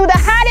y'all to do the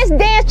hottest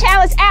dance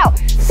challenge out.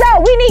 So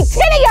we need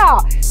 10 of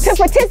y'all to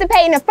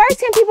participate. In the first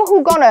 10 people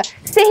who gonna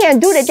sit here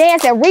and do the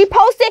dance and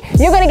repost it,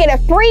 you're gonna get a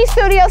free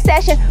studio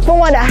session from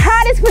one of the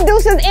hottest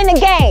producers in the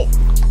game.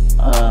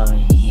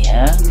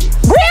 Yeah.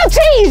 Grilled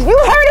Cheese, you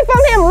heard it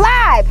from him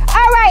live.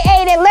 All right,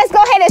 Aiden, let's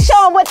go ahead and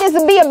show him what this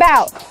will be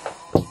about.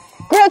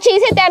 Grilled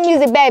Cheese, hit that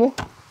music, baby.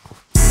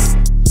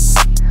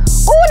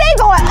 Ooh, they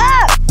going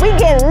up. We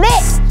getting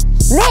lit.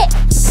 Hey!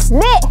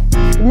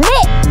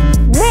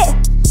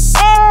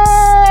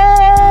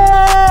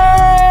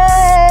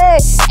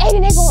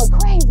 Aiden, they going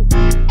crazy.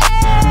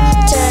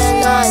 Hey!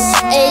 10,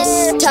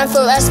 9, 8, time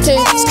for us to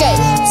skate.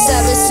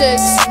 7,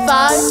 6,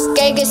 5,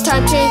 gang, it's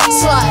time to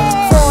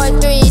slide.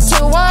 4, 3,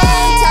 2, 1,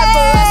 time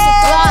for us to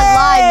glide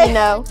live, you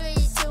know.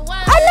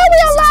 I know we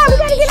are live. We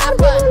gotta get out of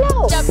people to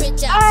know.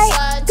 All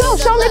right, go,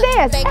 show them the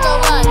dance.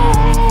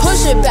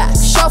 Push it back,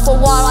 shuffle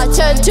while I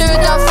turn to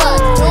the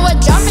front. Do a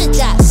jumping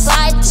jack,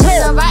 slide to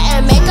the right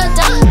and make a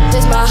dunk.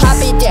 This my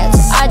happy dance.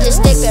 I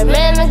just take the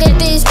man and get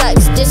these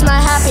bucks. This my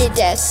happy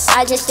dance.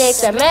 I just take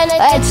the man and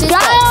get these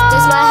bucks.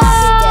 This my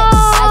happy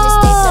dance. I just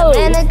take the man and get these bucks.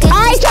 All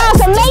right, y'all,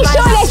 so make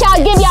sure that y'all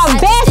give y'all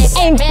best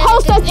and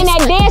post us in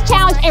that dance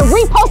challenge and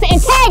repost it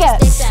and tag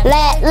us.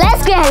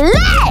 Let's get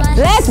lit.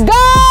 Let's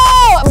go.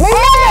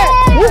 Remember,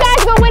 you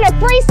guys gonna win a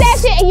free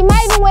session and you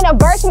might even win a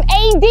verse from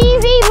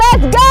ADZ.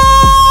 Let's go.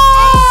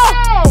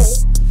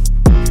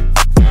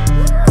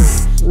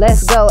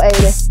 Let's go,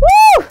 Aiden.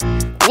 Woo!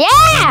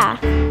 Yeah!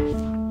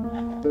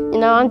 You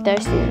know, I'm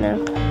thirsty now.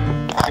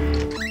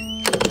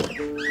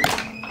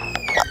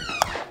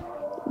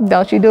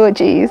 Don't you do it,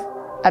 Cheese.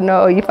 I know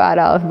I owe you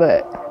 $5,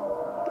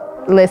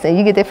 but listen,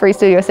 you get that free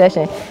studio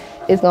session.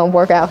 It's gonna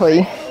work out for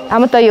you. I'm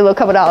gonna throw you a little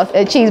couple dollars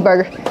at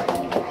Cheeseburger.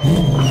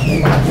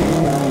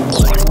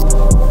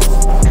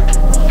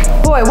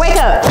 Boy, wake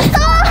up. What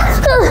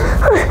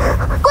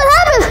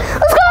happened?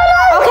 What's going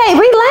on? Okay,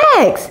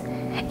 relax.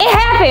 It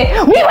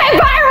happened. We went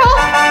viral.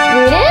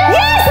 We did?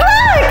 Yes,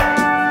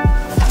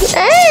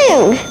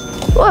 Dang.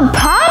 What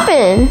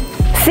poppin'?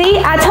 look. See,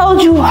 I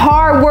told you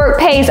hard work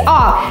pays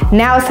off.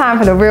 Now it's time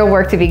for the real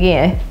work to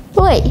begin.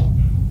 Wait.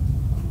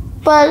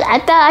 But I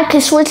thought I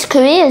could switch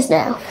careers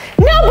now.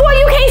 No, boy,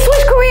 you can't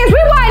switch careers.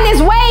 We're riding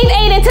this wave,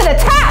 Aiden, to the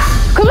top.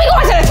 Because we're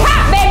going to the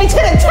top, baby, to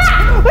the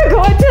top. We're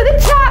going to the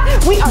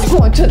top. We are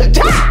going to the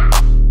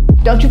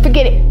top. Don't you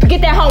forget it.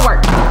 Forget that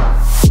homework.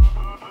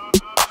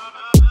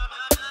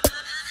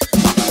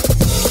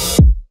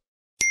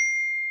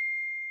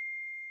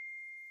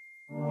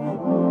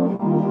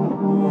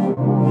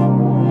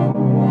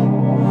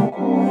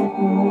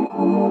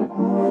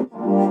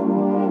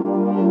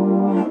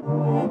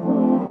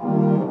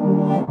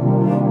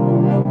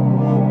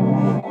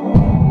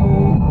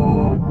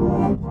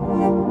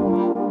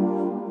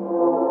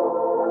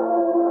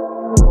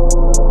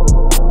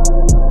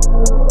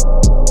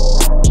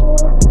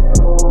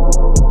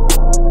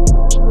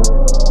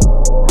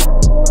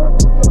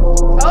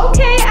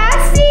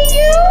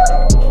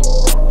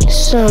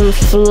 Some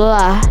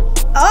fly.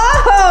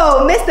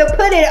 Oh, Mr.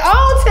 Put It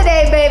On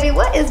today, baby.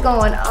 What is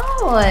going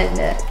on?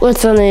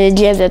 What's on the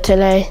agenda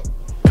today?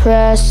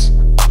 Press,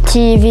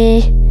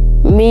 TV,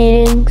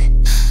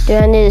 meetings. Do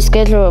I need to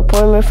schedule an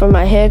appointment for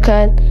my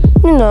haircut?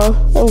 You know,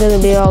 I'm gonna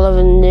be all over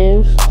the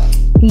news.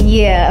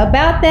 Yeah,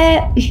 about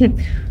that.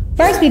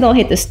 First, we gonna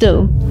hit the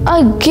stew.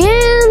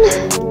 Again?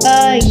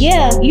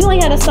 Yeah, you only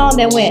had a song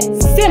that went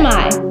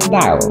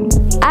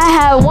semi-viral. I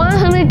had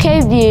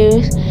 100K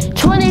views,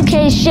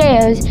 20K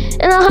shares,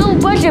 and a whole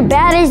bunch of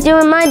baddies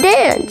doing my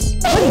dance.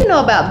 What do you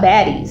know about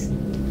baddies?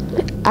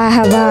 I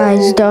have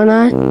eyes, don't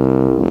I?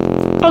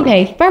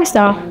 Okay, first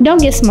off,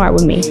 don't get smart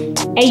with me.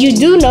 And you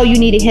do know you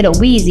need to hit a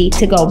Wheezy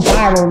to go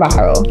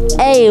viral.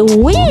 A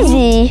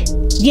Wheezy?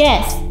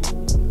 Yes.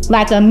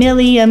 Like a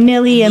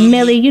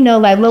milli, you know,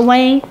 like Lil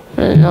Wayne.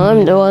 No,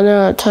 I'm the one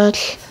out of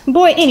touch.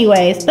 Boy,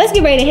 anyways, let's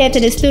get ready to head to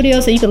the studio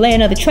so you can lay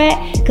another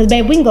track, because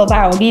babe, we can go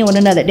viral again with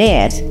another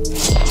dance.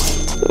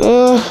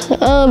 I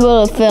don't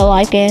really feel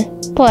like it.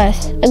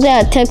 Plus, I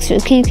got a text from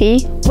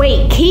Kiki.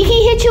 Wait,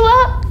 Kiki hit you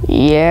up?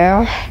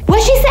 Yeah.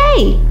 What'd she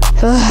say?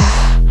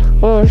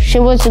 Well, she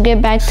wants to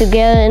get back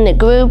together in the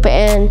group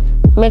and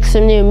make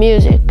some new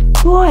music.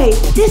 Boy,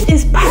 this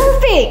is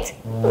perfect.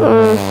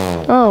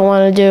 I don't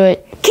want to do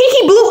it.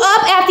 Kiki blew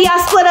up after y'all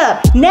split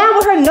up. Now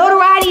with her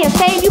notoriety and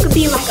fame, you could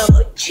be like a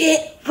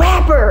legit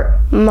rapper.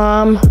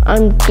 Mom,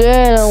 I'm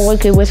good on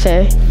Wicked with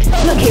her.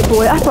 Look here,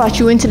 boy, I brought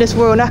you into this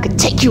world and I could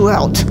take you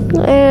out.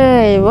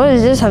 Hey, what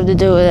does this have to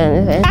do with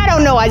anything? I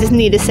don't know, I just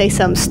need to say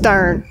something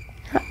stern.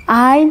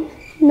 I'm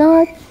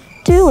not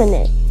doing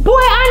it. Boy,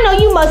 I know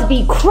you must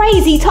be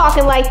crazy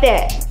talking like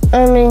that.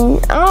 I mean,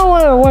 I don't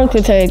want to work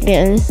with her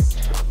again.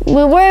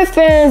 We were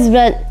friends,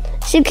 but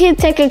she kept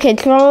taking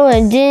control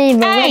and didn't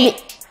even let me.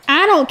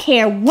 I don't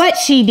care what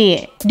she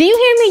did. Do you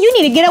hear me? You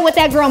need to get up with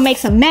that girl and make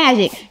some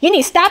magic. You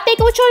need to stop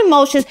thinking with your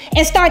emotions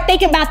and start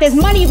thinking about this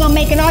money you're gonna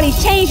make and all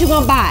these chains you're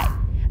gonna buy.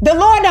 The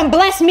Lord done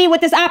blessed me with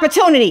this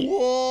opportunity.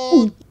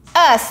 The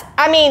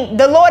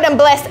Lord done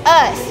blessed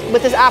us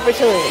with this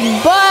opportunity.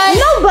 But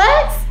no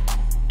buts.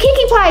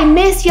 Kiki probably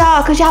missed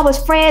y'all because y'all was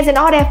friends and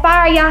all that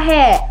fire y'all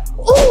had.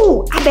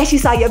 Ooh, I bet she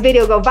saw your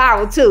video go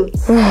viral too.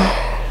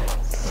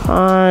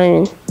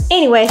 Fine.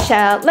 Anyway,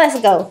 child,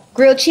 let's go.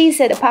 Grilled Cheese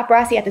said the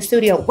paparazzi at the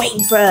studio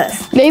waiting for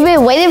us. They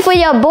been waiting for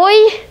your boy?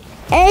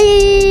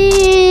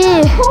 Hey!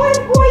 Of course,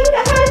 boy, you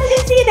the hottest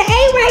MC in the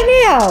A right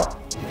now.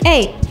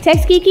 Hey,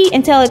 text Kiki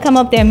and tell her to come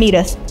up there and meet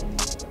us.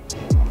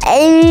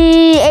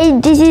 Hey,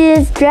 did you see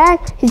this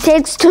track? He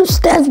takes 2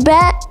 steps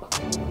back.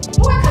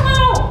 Boy, come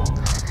on!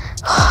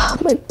 Oh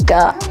my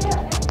God.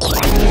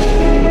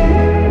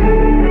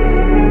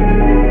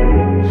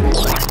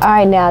 All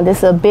right, now, this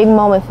is a big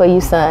moment for you,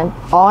 son.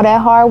 All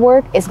that hard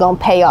work is gonna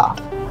pay off.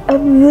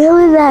 I'm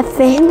really that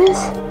famous?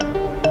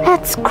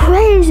 That's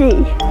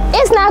crazy.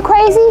 It's not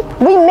crazy.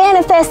 We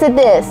manifested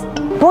this.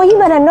 Boy, you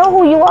better know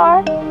who you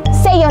are.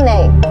 Say your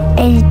name.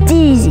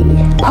 Easy.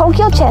 Poke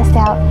your chest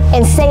out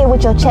and say it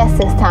with your chest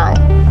this time.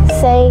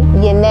 Say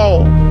your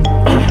name.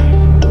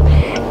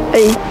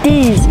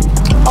 Easy.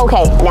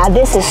 Okay, now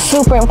this is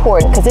super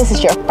important because this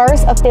is your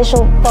first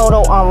official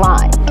photo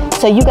online.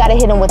 So you gotta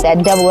hit him with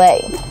that double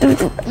A.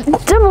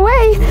 Double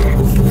A?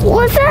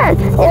 What's that?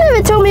 You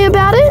never told me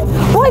about it.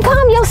 Boy,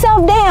 calm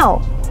yourself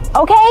down,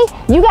 okay?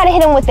 You gotta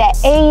hit him with that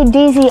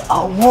ADZ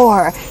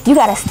award. You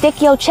gotta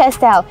stick your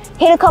chest out,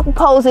 hit a couple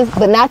poses,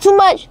 but not too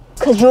much,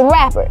 because you're a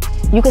rapper.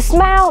 You can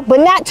smile, but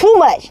not too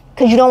much,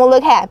 because you don't want to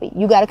look happy.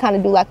 You gotta kind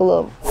of do like a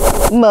little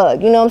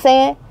mug, you know what I'm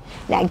saying?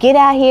 Now get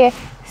out here,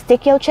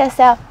 stick your chest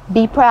out,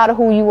 be proud of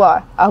who you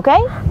are,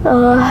 okay?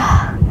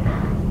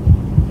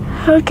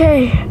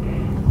 Okay.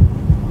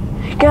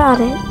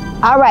 Got it.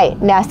 All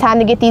right, now it's time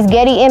to get these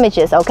Getty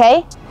images,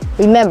 okay?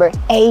 Remember,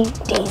 A,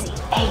 Daisy,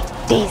 A,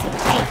 Daisy,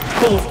 A,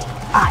 Daisy.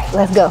 All right,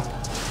 let's go.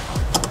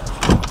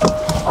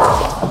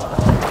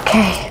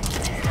 Okay,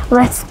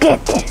 let's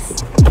get this.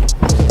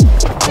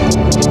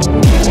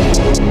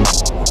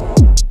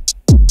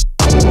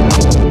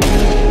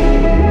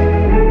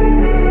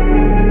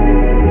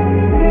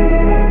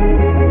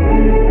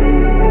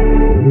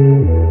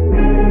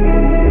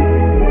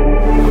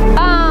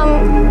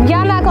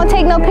 Y'all not gonna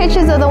take no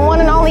pictures of the one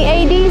and only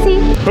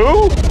A-Deezy?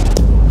 Who?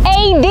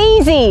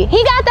 A-Deezy.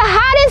 He got the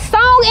hottest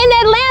song in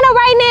Atlanta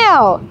right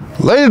now.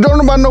 Lady, don't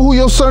nobody know who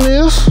your son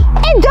is?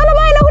 And don't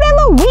nobody know who that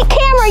little weak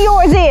camera of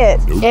yours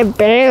is.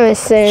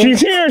 Embarrassing. She's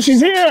here,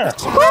 she's here.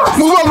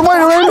 Move out the way,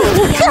 Lady.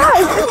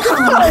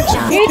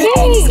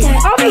 Kiki,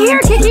 over here,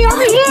 Kiki,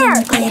 over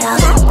here.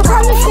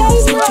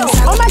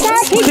 Oh my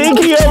God, Kiki.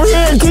 Kiki over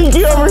here,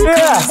 Kiki over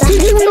here.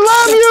 Kiki, we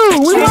love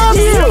you. We love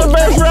you. You're the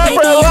best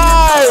rapper alive.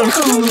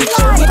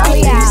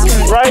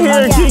 Right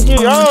here, Kiki.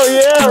 Oh,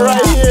 yeah,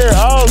 right here.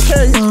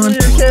 Okay, see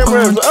your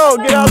cameras. Oh,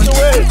 get out the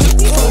way.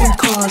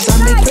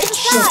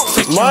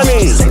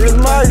 Money. Here's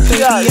my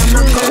shot.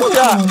 Look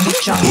at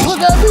me. Look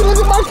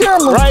at my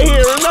camera. Right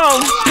here. No.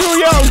 You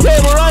young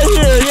camera right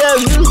here. Yes,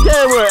 this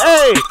camera.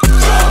 Hey.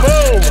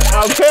 Boom.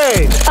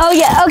 Okay. Oh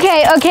yeah,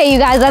 okay, you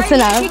guys, that's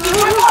enough.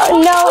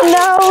 No.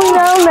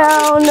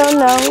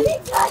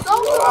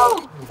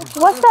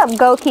 What's up,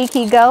 Go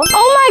Kiki Go?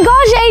 Oh my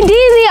gosh,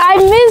 A-Deezy, I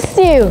missed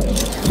you.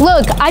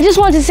 Look, I just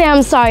want to say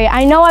I'm sorry.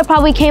 I know I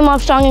probably came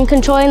off strong and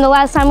controlling the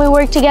last time we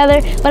worked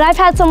together, but I've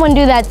had someone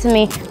do that to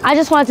me. I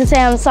just want to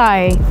say I'm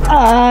sorry.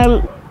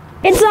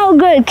 It's all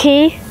good,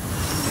 Key.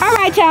 All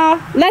right, y'all.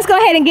 Let's go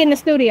ahead and get in the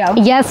studio.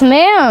 Yes,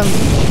 ma'am.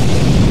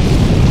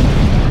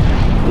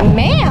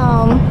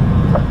 Ma'am?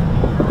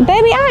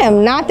 Baby, I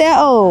am not that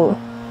old.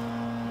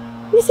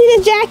 You see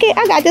this jacket?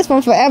 I got this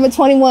from Forever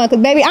 21,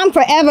 because baby, I'm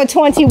Forever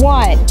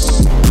 21.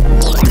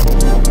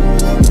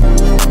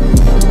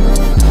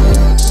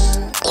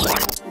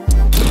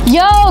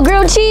 Yo,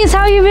 grilled cheese,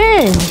 how you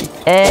been?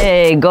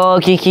 Hey, go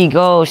Kiki,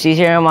 go. She's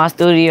here in my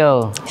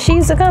studio. She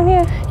used to come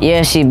here?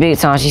 Yeah, she big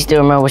time. She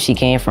still remember where she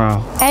came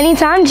from.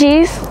 Anytime,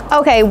 cheese.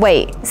 Okay,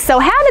 wait. So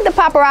how did the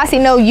paparazzi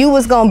know you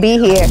was gonna be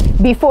here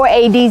before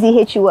A-Deezy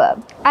hit you up?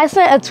 I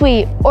sent a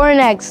tweet, or an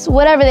X,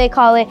 whatever they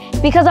call it,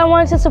 because I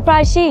wanted to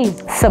surprise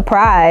Cheese.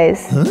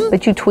 Surprise? Huh?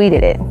 But you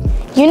tweeted it.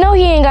 You know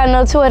he ain't got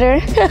no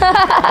Twitter.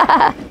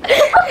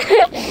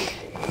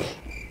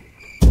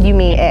 You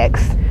mean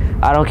X?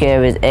 I don't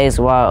care if it's X,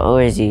 Y,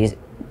 or Z.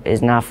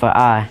 It's not for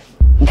I.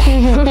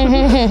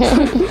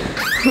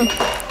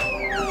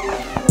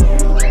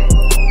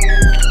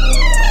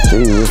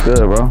 Deezy, what's good,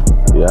 bro?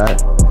 You alright?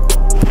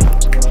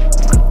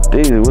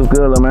 Deezy, what's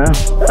good, little man?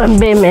 I'm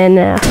big man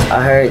now.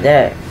 I heard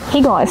that.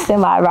 He going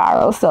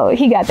semi-viral, so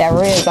he got that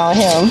red on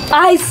him.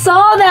 I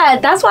saw that.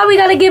 That's why we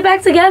gotta get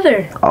back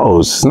together.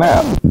 Oh,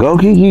 snap. Go,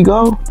 Kiki,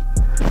 go.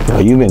 Yo,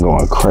 you been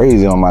going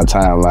crazy on my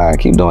timeline.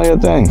 Keep doing your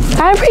thing.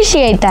 I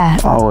appreciate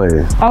that.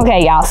 Always.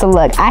 Okay, y'all, so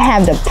look, I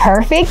have the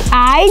perfect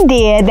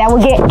idea that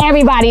will get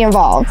everybody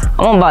involved.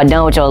 I'm about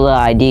done with your little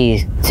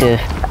ideas, Tiff.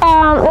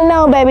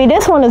 No, baby,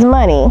 this one is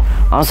money.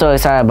 I'm so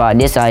excited about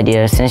this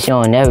idea since you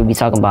don't never be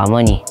talking about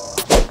money.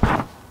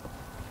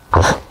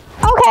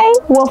 Okay,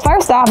 well,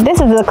 first off, this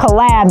is a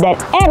collab that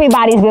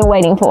everybody's been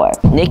waiting for.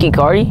 Nicki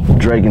Cardi?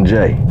 Drake and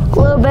Jay.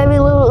 Little baby,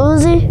 little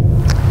Uzi.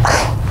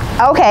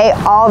 Okay,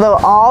 although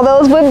all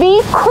those would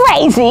be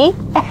crazy.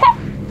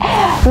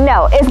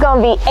 No, it's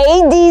gonna be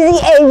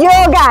A-Deezy and you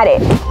got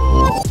it.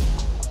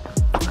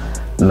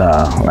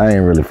 Nah, I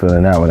ain't really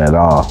feeling that one at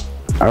all.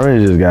 I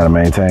really just gotta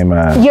maintain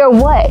my... Your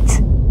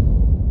what?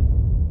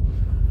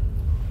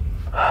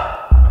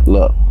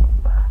 Look,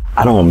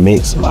 I don't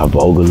mix my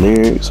vulgar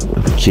lyrics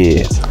with the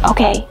kids.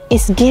 Okay,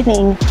 it's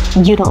giving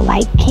you don't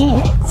like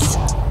kids.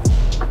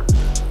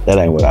 That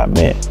ain't what I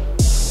meant.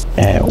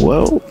 And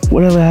well,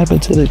 whatever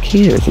happened to the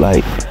kids?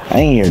 Like, I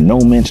ain't hear no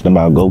mention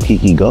about Go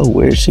Kiki Go.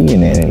 Where's she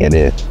in any of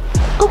this?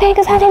 Okay,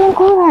 because I didn't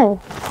include her.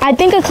 I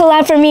think a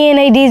collab for me and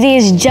A-Deezy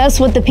is just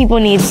what the people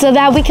need so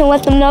that we can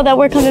let them know that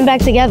we're coming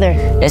back together.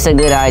 It's a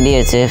good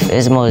idea, Tiff.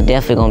 It's most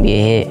definitely gonna be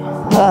a hit.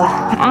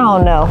 I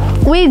don't know.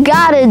 We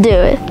gotta do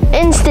it.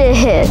 Instant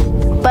hit.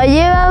 But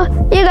you know,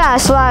 you gotta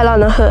slide on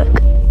the hook.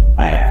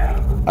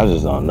 Man, I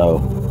just don't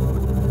know.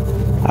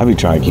 I be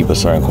trying to keep a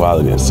certain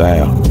quality of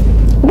sound.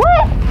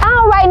 What? I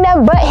don't write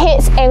nothing but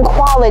hits and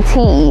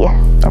quality.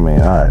 I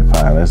mean, all right,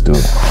 fine, let's do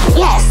it.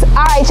 Yes.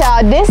 All right,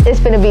 y'all. This is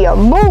gonna be a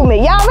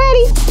movement. Y'all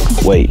ready?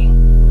 Wait,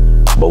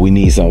 but we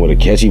need something with a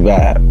catchy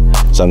vibe.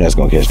 Something that's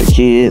gonna catch the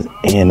kids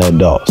and the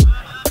adults.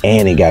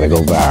 And it gotta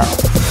go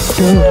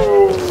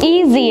viral.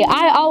 Easy.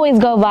 I always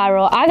go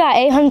viral. I got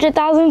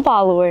 800,000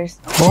 followers.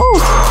 Woo.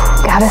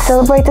 Gotta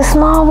celebrate the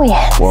small win.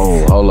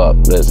 Whoa, hold up,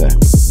 listen.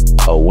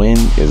 A win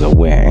is a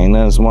win. Ain't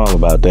nothing small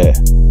about that.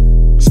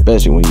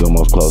 Especially when you're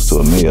almost close to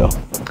a meal.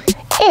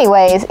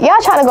 Anyways,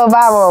 y'all trying to go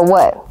viral or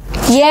what?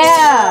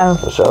 Yeah.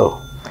 For sure.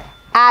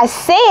 I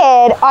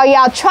said, are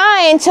y'all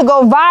trying to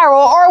go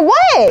viral or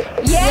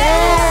what?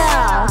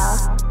 Yeah.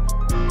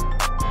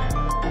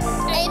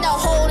 Ain't no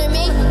holding me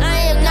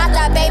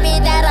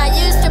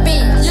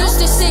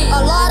see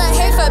a lot of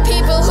hate for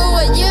people who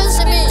are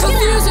using me,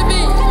 confusing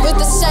me with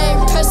the same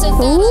person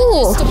that I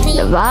used to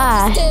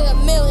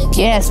be.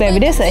 Yes, baby,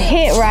 this a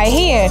hit right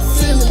here.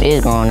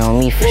 It's going on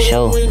me for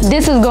sure.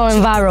 This is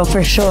going viral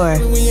for sure.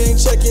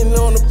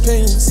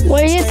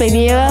 What do you think,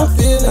 Diego?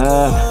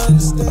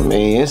 I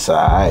mean, it's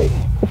alright.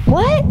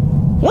 What?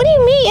 What do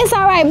you mean it's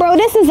alright, bro?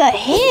 This is a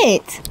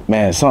hit.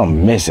 Man,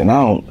 something missing.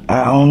 I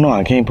don't know.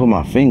 I can't put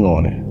my finger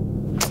on it.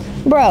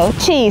 Bro,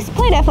 Cheese,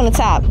 play that from the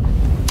top.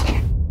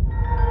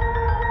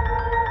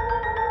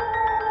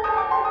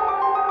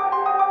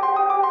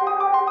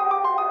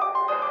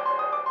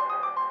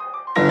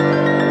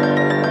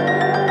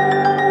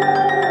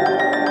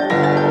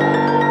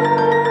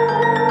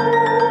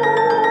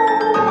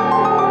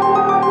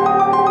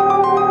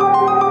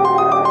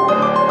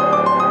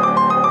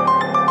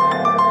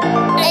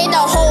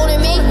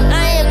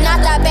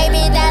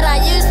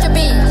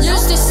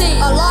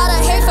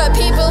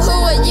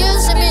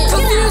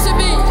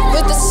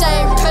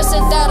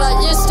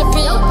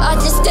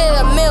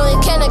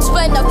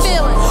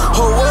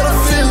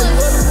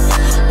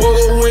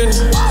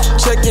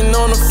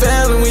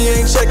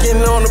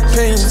 Checking on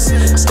opinions,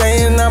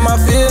 staying out my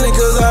feeling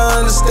cause I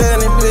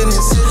understand it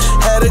business.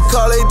 Had to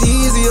call it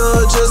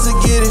easier just to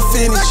get it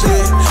finished,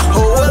 yeah.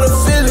 Oh, what a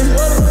feeling,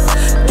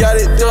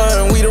 got it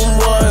done, we done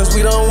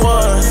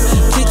won.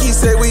 Kiki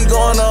said we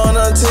going on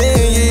a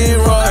 10-year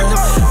run.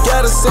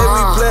 Gotta say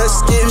we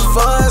blessed, getting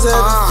funds,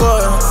 having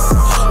fun.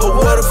 Oh,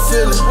 what a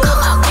feeling.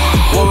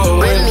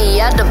 Bring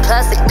me out the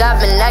plastic, I've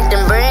been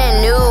acting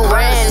brand new.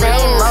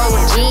 Same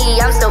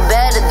OG, I'm still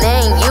better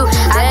than you.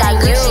 I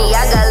got Gucci,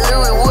 I got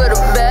Louis with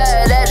a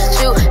bad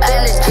attitude.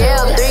 Been to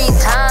jail 3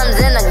 times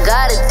and I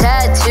got a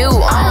tattoo.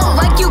 I don't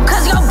like you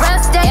cause your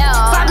breath stank.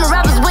 Fighting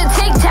rappers with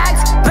Tic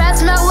Tacs.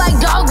 Breath smell like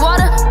dog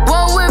water.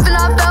 One whiff and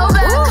I fell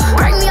back.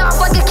 Break me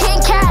off like a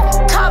King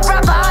Cat. Top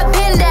rapper, I've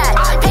been that.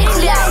 Ain't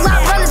that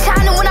loud run the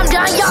time and when I'm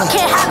done, y'all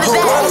can't have it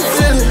back. What a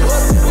feeling,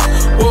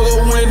 what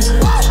a winning.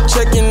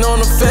 Checking on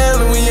the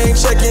family, we ain't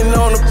checking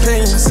on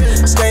opinions.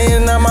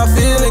 Staying out my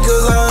feeling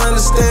cause I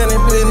understand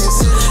it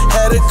business.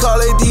 Had to call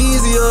it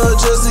easier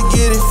just to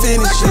get it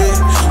finished,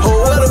 yeah. Oh,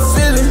 what a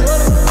feeling,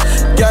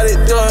 got it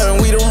done,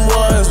 we done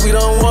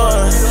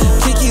won.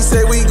 Kiki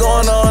said we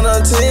going on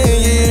a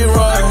 10-year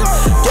run.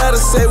 Gotta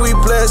say we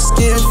blessed,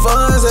 getting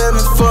funds,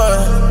 having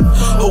fun.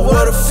 Oh,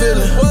 what a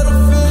feeling,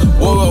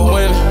 what a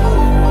winning.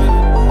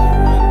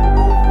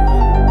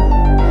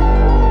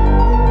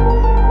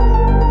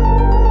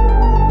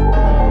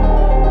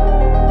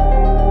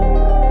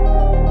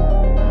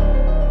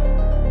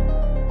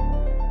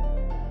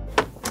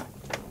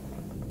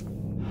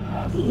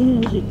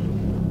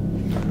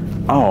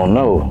 I don't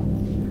know.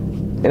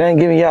 It ain't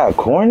giving y'all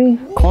corny?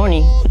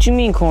 Corny? What you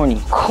mean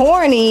corny?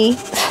 Corny?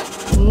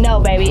 No,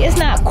 baby, it's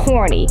not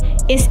corny.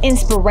 It's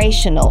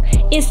inspirational.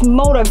 It's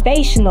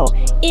motivational.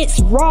 It's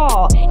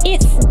raw.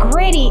 It's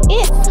gritty.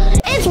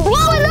 It's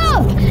blowing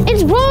up.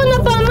 It's blowing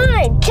up our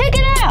mind. Check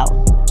it out.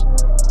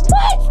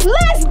 What?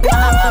 Let's go!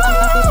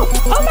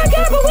 Oh my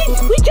God, but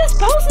we just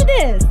posted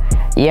this.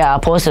 Yeah, I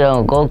posted it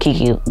on Go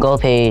Kiki Go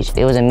page.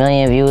 It was 1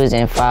 million views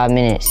in 5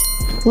 minutes.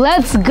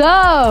 Let's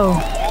go.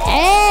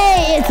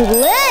 Hey, it's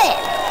lit.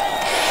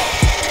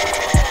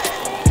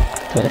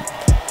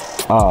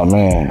 Oh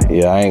man,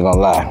 yeah, I ain't gonna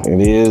lie.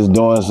 It is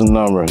doing some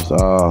numbers.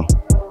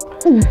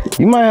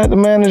 You might have to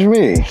manage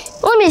me.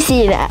 Let me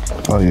see that.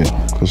 Oh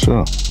yeah, for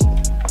sure.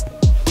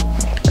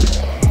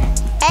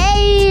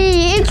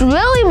 Hey, it's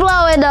really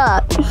blowing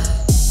up.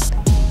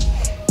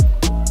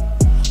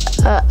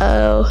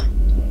 Uh-oh.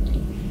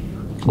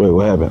 Wait,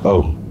 what happened?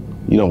 Oh,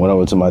 you done went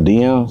over to my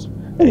DMs?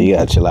 Hey, you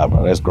gotta chill out,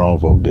 bro. That's grown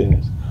folk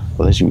business.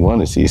 Unless you want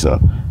to see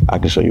something, I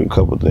can show you a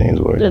couple things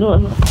where.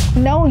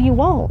 No, you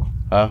won't.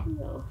 Huh?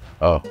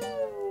 Oh.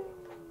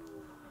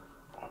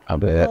 I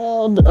bet.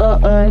 Oh,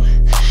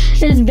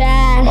 it's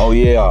bad. Oh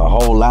yeah, a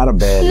whole lot of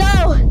bad.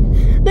 No,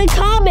 the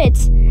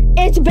comments,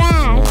 it's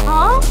bad.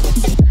 Huh?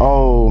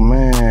 Oh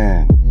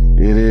man,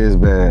 it is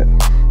bad.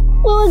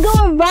 Well, it's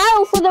going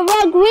viral for the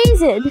wrong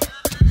reason.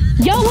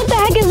 Yo, what the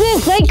heck is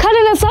this? They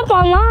cutting us up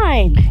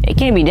online. It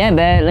can't be that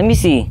bad. Let me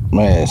see.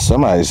 Man,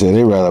 somebody said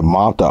they'd rather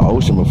mop the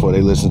ocean before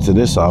they listen to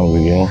this song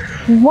again.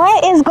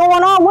 What is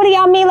going on? What do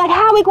y'all mean? Like,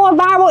 how are we going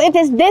viral if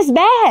it's this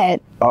bad?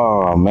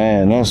 Oh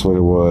man, that's what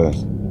it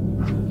was.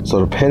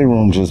 So the Petty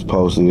Room just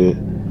posted it,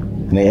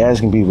 and they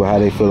asking people how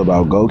they feel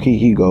about Go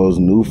Kiki Go's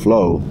new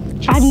flow.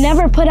 I've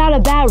never put out a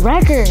bad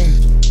record.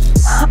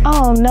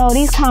 Oh no,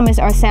 these comments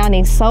are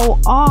sounding so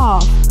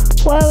off.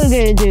 What are we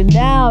gonna do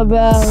now,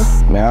 bro?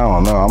 Man, I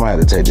don't know. I'm gonna have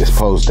to take this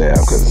post down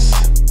because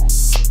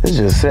it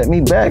just set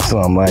me back. So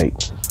I'm like,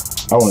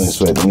 I wasn't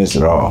expecting this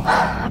at all.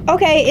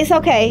 Okay, it's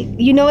okay.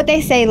 You know what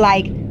they say,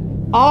 like,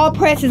 all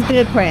press is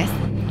good press,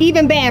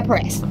 even bad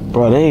press.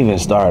 Bro, they even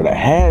started a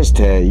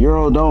hashtag,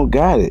 Euro don't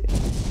got it.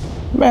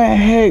 Man,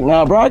 heck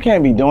nah, bro, I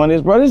can't be doing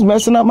this, bro. This is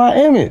messing up my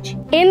image.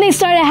 And they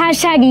started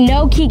hashtag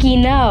no Kiki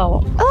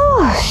no.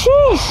 Oh,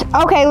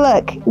 sheesh. Okay,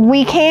 look,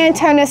 we can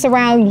turn this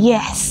around,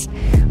 yes.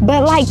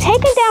 But like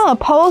taking down a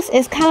post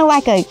is kind of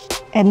like a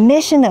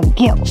admission of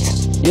guilt.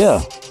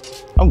 Yeah.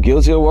 I'm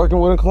guilty of working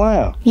with a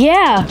clown.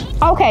 Yeah.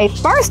 Okay,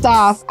 first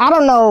off, I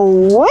don't know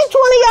which one of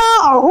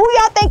y'all or who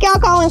y'all think y'all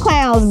calling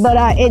clowns,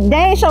 but they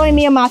ain't showing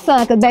me and my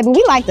son, because, baby,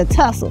 we like to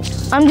tussle.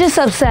 I'm just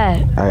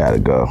upset. I gotta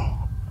go.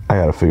 I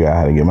gotta figure out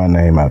how to get my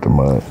name out the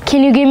mud.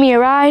 Can you give me a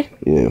ride?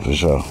 Yeah, for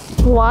sure.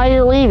 Why are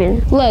you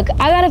leaving? Look,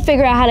 I gotta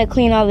figure out how to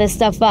clean all this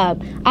stuff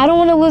up. I don't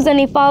want to lose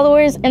any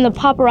followers, and the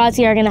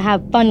paparazzi are gonna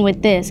have fun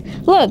with this.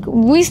 Look,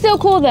 we still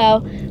cool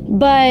though,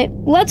 but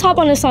let's hop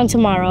on a song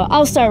tomorrow.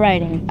 I'll start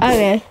writing.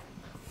 Okay.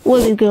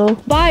 Let's go.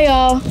 Bye,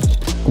 y'all.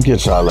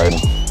 Get y'all later.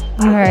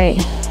 All right.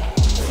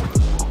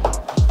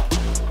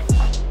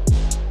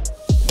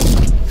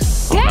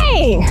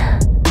 Dang!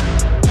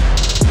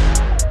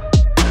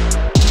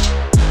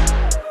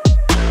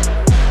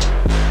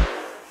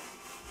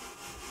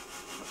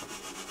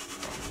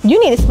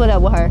 You need to split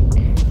up with her.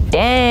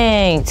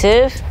 Dang,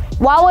 Tiff.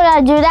 Why would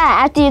I do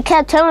that after you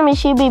kept telling me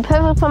she'd be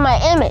perfect for my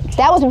image?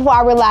 That was before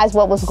I realized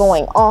what was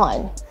going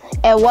on.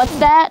 And what's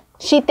that?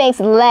 She thinks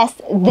less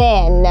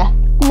than.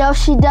 No,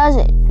 she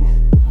doesn't.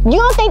 You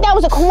don't think that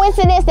was a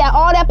coincidence that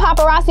all that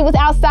paparazzi was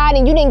outside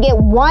and you didn't get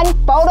one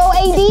photo,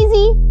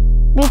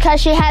 ADZ? Because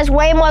she has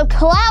way more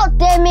clout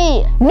than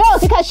me. No,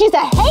 it's because she's a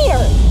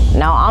hater.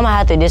 Now I'm gonna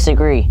have to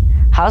disagree.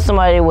 How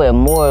somebody with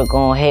more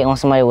gonna hate on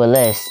somebody with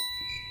less?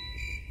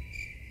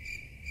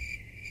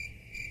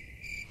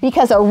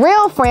 Because a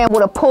real friend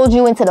would have pulled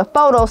you into the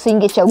photo so you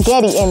can get your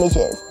Getty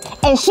images.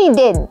 And she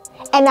didn't.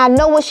 And I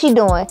know what she's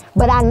doing,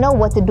 but I know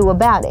what to do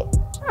about it.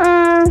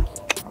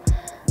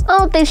 I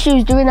don't think she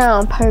was doing that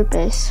on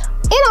purpose.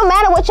 It don't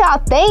matter what y'all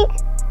think.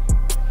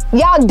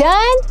 Y'all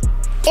done?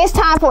 It's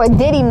time for a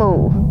Diddy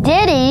move.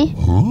 Diddy?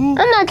 I'm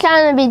not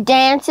trying to be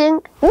dancing.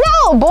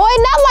 No, boy,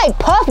 not like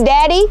Puff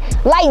Daddy.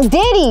 Like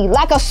Diddy,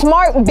 like a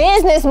smart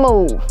business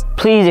move.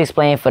 Please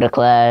explain for the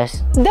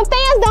class. The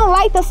fans don't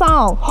like the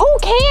song. Who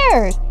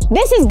cares?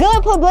 This is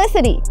good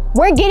publicity.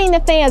 We're getting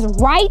the fans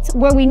right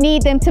where we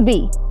need them to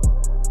be.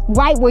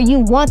 Right where you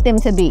want them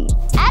to be.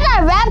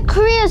 At a rap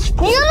career's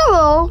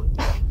funeral?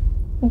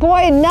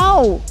 Boy,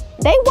 no.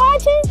 They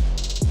watching?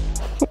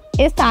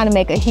 It's time to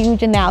make a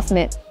huge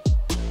announcement.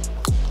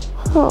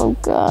 Oh,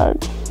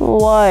 God.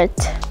 What?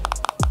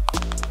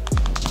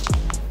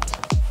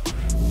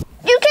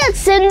 You can't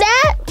send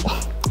that.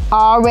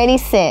 Already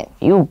sent.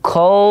 You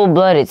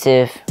cold-blooded,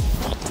 Tiff.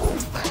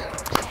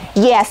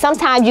 Yeah,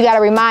 sometimes you gotta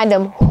remind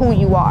them who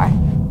you are.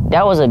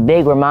 That was a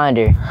big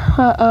reminder.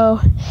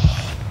 Uh-oh.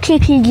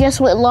 Kiki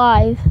just went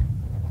live.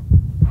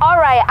 All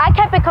right, I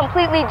kept it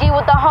completely G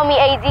with the homie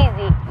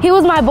ADZ. He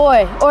was my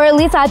boy, or at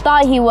least I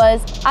thought he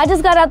was. I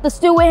just got out the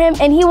stew with him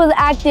and he was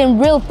acting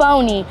real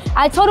phony.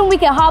 I told him we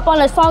could hop on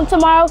a song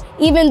tomorrow,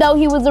 even though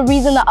he was the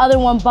reason the other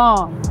one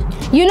bombed.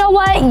 You know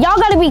what? Y'all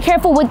gotta be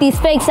careful with these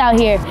fakes out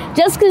here.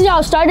 Just cause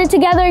y'all started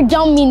together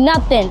don't mean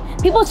nothing.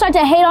 People start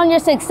to hate on your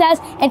success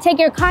and take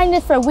your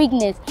kindness for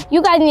weakness.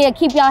 You guys need to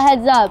keep y'all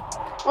heads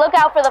up. Look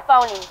out for the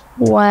phony.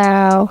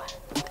 Wow.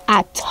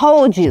 I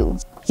told you.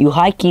 You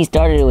high-key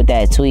started it with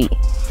that tweet.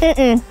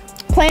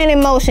 Plan in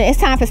motion. It's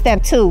time for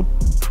step 2.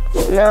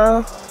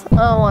 No, I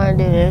don't want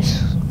to do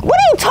this. What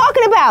are you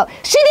talking about?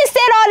 She just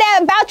said all that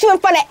about you in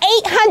front of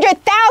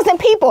 800,000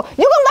 people.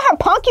 You gonna let her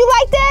punk you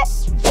like that?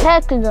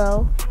 Heck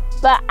no.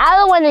 But I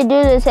don't want to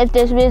do this if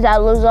this means I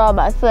lose all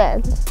my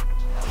friends.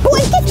 Boy,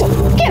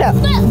 get up.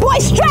 Boy,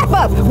 strap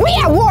up. We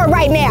at war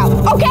right now,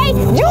 okay?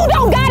 You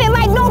don't got it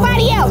like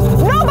nobody else.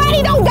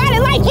 Nobody don't got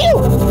it like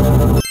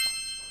you.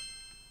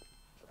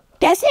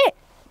 That's it.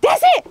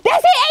 That's it.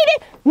 That's it,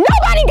 Aiden.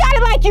 Nobody got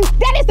it like you.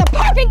 That is the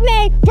perfect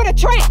name for the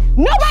track.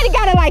 Nobody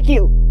got it like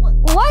you.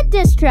 What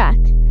diss track?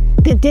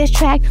 The diss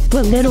track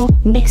for Little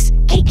Miss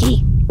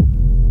Kiki.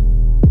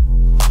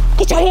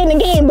 Get your head in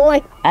the game,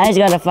 boy. I just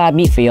got a 5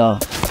 beat for y'all.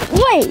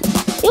 Wait,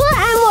 you want to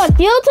add more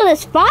fuel to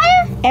this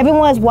fire?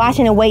 Everyone's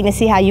watching and waiting to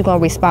see how you're gonna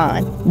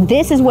respond.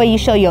 This is where you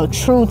show your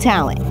true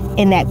talent,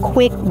 in that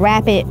quick,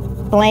 rapid,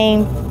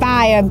 flame,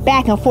 fire,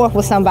 back and forth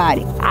with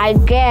somebody. I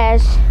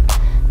guess.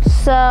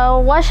 So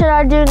what should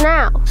I do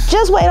now?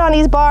 Just wait on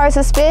these bars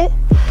to spit.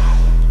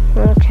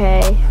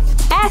 Okay.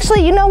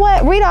 Actually, you know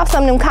what? Read off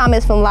some of them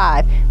comments from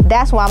live.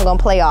 That's what I'm gonna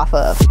play off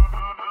of.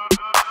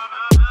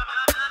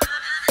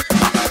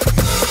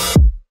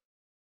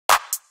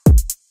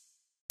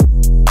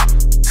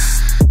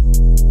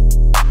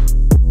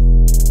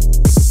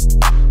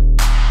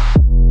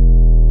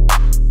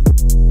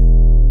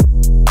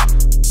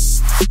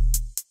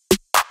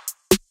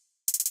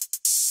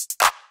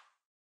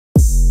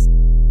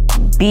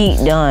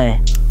 Beat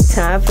done.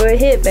 Time for a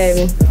hit,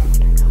 baby.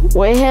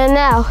 We're here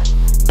now.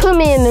 Put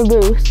me in the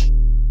booth.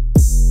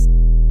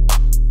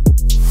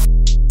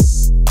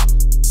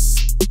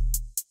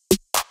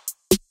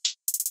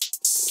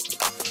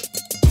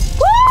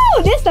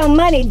 Woo! This some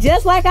money,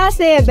 just like I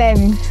said,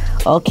 baby.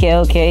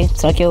 Okay.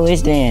 Tuck your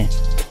waist in.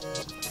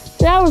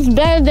 That was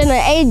better than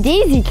an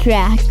ADZ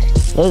track.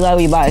 Looks like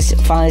we about to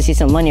finally see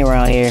some money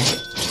around here.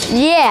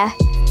 Yeah,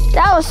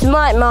 that was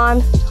smart,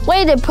 Mom.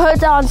 Way to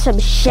put on some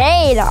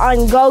shade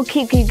on Go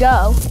Kiki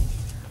Go.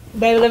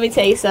 Baby, let me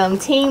tell you something.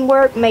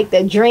 Teamwork make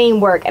the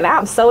dream work, and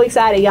I'm so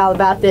excited, y'all,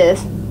 about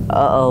this.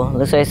 Uh-oh,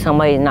 looks like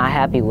somebody's not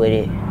happy with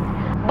it.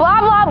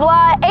 Blah, blah,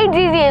 blah.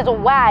 ADZ is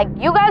whack.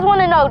 You guys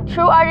want to know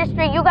true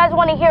artistry? You guys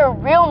want to hear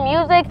real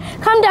music?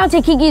 Come down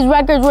to Kiki's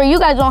Records where you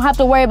guys don't have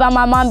to worry about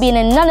my mom being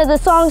in none of the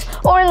songs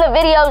or in the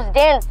videos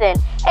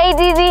dancing.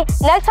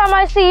 ADZ, next time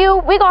I see you,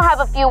 we gonna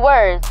have a few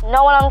words.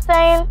 Know what I'm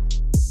saying?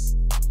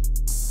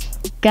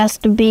 Gus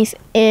the Beast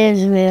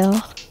is real.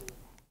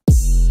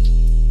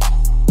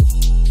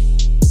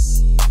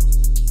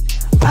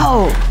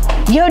 Bro,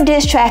 your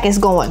diss track is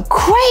going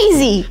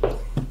crazy.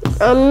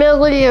 A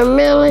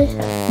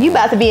million. You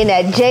about to be in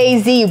that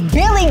Jay-Z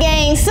Billy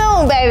gang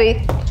soon,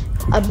 baby.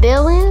 A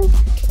billion?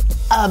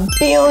 $1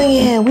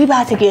 billion. We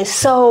about to get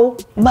so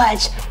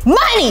much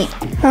money.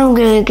 I'm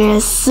gonna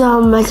get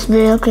so much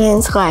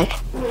billions. Like,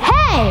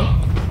 hey!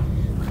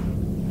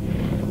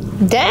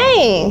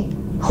 Dang.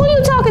 Who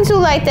you talking to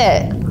like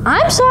that?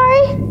 I'm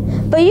sorry,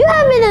 but you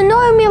have been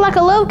annoying me like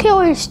a love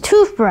killer's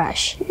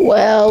toothbrush.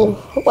 Well,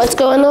 what's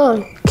going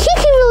on?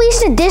 Kiki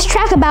released a diss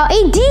track about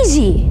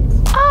ADZ.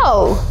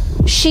 Oh,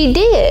 she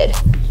did.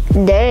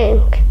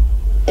 Dang.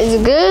 Is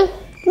it good?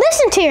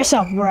 Listen to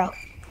yourself, bro.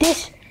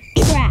 This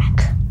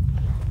track.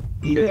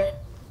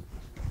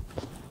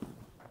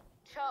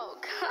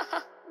 Choke.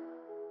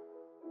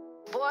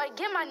 Boy,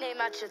 get my name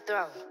out your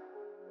throat.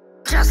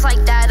 Just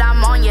like that,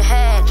 I'm on your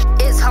head.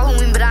 It's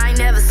Halloween, but I ain't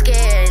never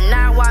scared.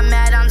 Now I'm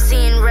mad, I'm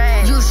seeing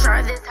red. You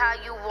sure this how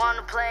you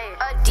wanna play it?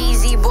 A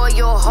DZ boy,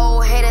 you a whole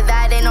hater.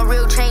 That ain't a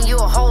real chain, you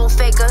a whole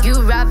faker.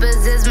 You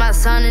rappers is my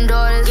son and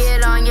daughters.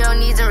 Get on your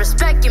knees and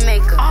respect your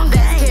maker. I'm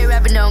best kid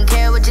rapper, don't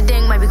care what you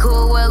think. Might be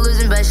cool, well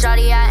losing, but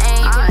shawty, I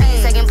ain't. Can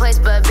be second place,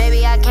 but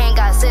baby, I can't.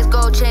 Got 6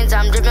 gold chains,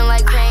 I'm dripping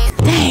like paint.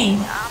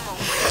 Dang.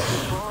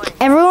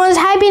 Everyone's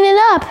hyping it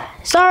up.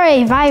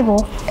 Sorry,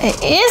 viral.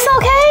 It's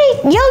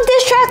okay. Your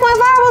diss track went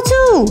viral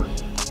too.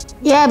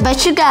 Yeah,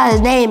 but you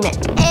gotta name it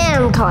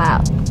and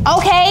clout.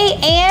 Okay,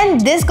 and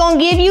this gonna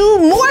give you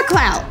more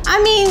clout. I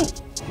mean,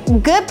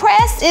 good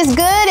press is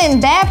good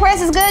and bad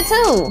press is good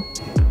too.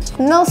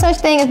 No such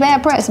thing as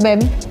bad press,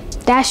 baby.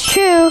 That's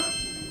true.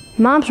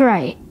 Mom's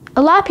right.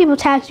 A lot of people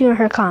tagged you in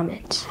her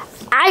comments.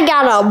 I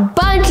got a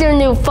bunch of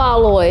new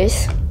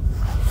followers.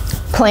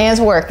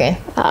 Plan's working.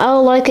 I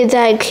don't like it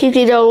that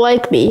Kiki don't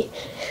like me.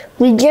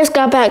 We just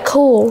got back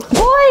cool.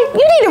 Boy, you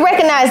need to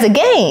recognize the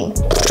game.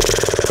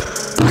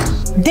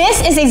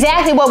 This is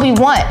exactly what we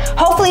want.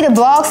 Hopefully the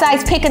vlog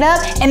sites pick it up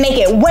and make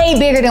it way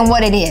bigger than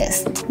what it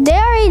is. They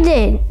already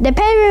did. The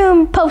Petty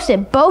Room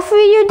posted both of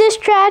your diss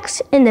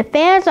tracks and the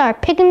fans are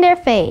picking their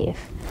fave.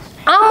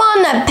 I'm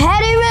on the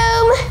Petty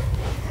Room.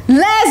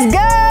 Let's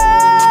go!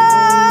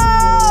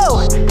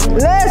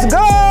 Let's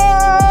go!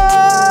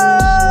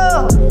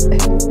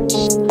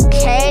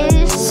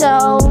 Okay,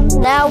 so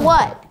now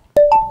what?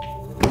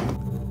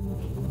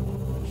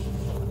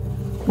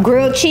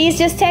 Grilled Cheese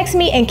just texted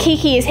me and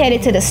Kiki is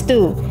headed to the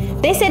stew.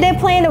 They said they're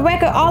playing the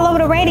record all over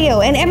the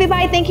radio and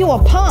everybody think you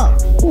a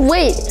punk.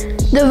 Wait,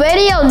 the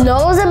radio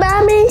knows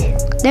about me?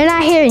 They're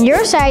not hearing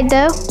your side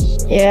though.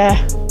 Yeah,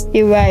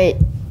 you're right.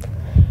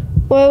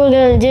 What are we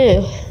gonna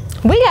do?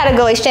 We gotta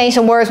go exchange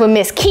some words with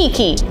Miss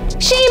Kiki.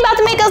 She ain't about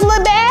to make us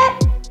look bad.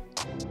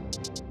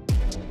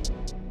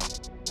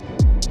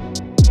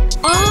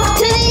 Off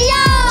to the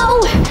yo!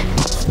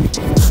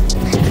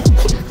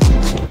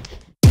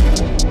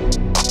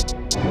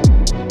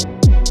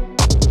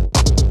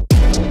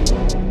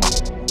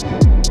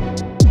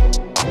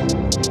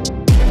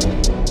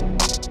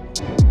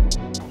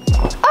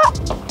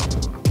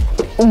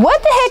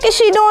 What the heck is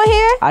she doing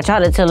here? I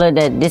tried to tell her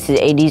that this is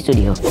AD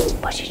studio,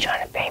 but she's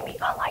trying to pay me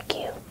unlike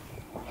you.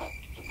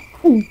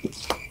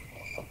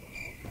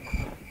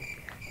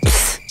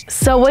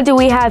 So what do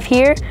we have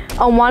here?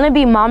 A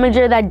wannabe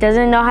momager that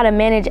doesn't know how to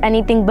manage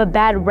anything but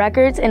bad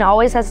records and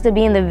always has to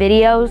be in the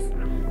videos.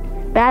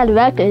 Bad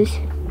records?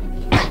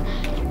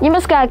 You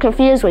must got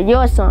confused with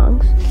your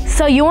songs.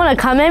 So you want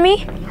to come at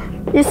me?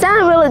 You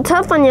sounded really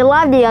tough on your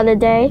live the other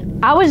day.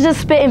 I was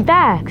just spitting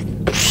facts.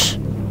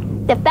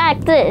 The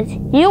fact is,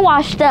 you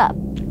washed up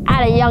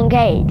at a young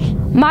age.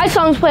 My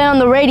songs play on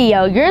the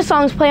radio. Your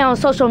songs play on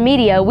social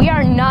media. We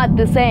are not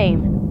the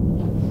same.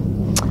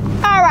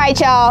 All right,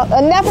 y'all.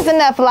 Enough is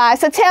enough, live.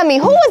 So tell me,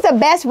 who is the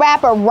best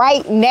rapper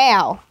right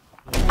now?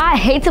 I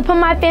hate to put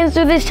my fans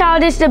through this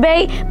childish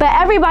debate, but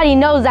everybody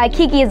knows that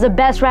Kiki is the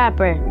best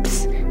rapper.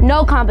 Psst,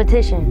 no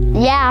competition.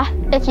 Yeah,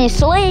 if you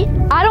sleep.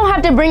 I don't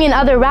have to bring in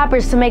other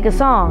rappers to make a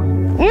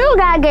song. You don't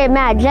gotta get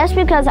mad just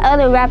because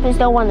other rappers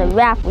don't want to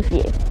rap with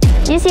you.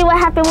 You see what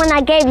happened when I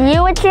gave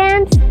you a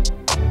chance?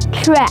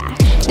 Trash.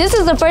 This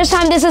is the first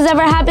time this has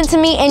ever happened to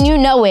me, and you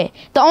know it.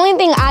 The only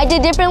thing I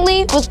did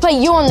differently was put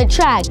you on the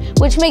track,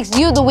 which makes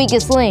you the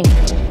weakest link.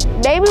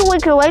 Maybe we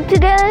could work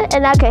together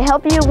and I can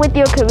help you with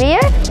your career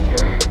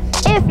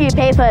if you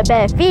pay for a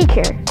better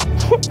feature.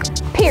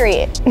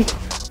 Period.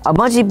 A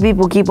bunch of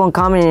people keep on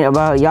commenting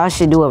about y'all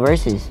should do a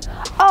versus.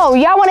 Oh,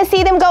 y'all want to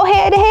see them go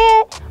head to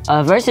head?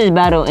 A versus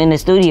battle in the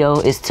studio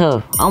is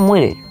tough. I'm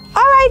with it.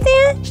 All right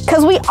then,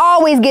 because we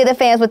always give the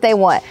fans what they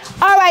want.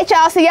 All right,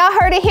 y'all, so y'all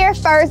heard it here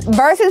first.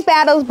 Versus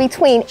battles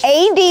between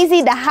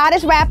ADZ, the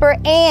hottest rapper,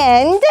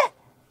 and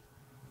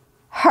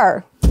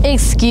her.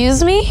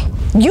 Excuse me?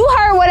 You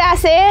heard what I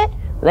said.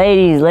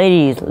 Ladies,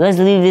 let's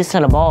leave this to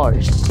the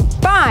bars.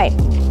 Fine.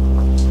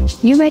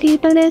 You ready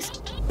to do this?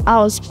 I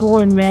was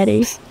born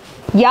ready.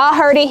 Y'all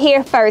heard it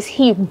here first.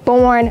 He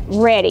born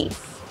ready.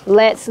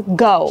 Let's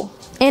go.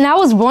 And I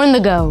was born to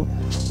go.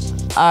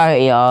 All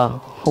right, y'all.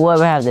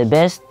 Whoever have the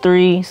best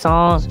 3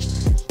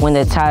 songs win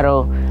the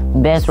title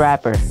Best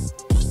Rapper.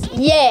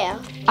 Yeah.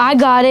 I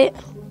got it.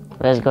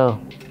 Let's go.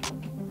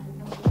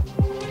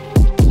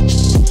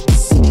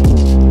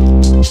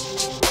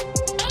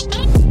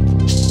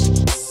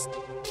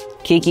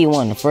 Kiki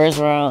won the first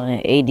round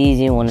and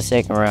ADZ won the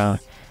second round.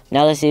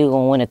 Now let's see who's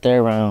gonna win the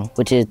third round,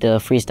 which is the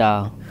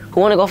freestyle. Who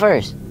wanna go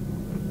first?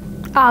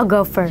 I'll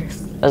go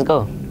first. Let's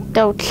go.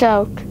 Don't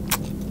choke.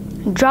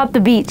 Drop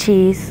the beat,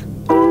 Cheese.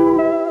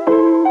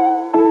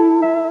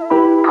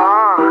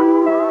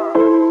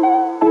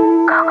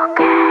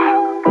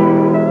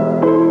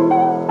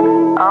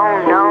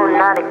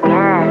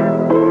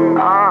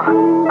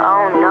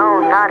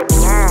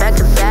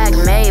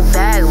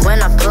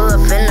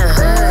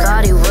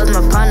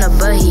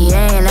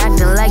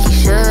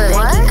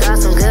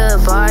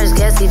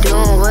 He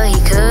doing what he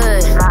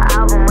could. My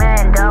album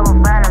went double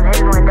platinum,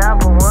 his went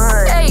double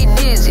wood. Hey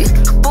Dizzy,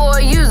 boy,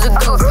 you's a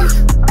goofy.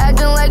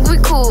 Acting like we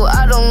cool,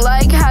 I don't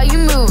like how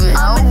you moving.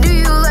 I'ma do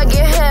you like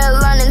your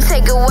hairline and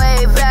take it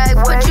way back.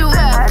 Put you in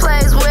a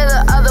place where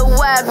the other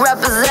whack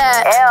rappers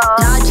at.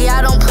 Nah, G,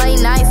 I don't play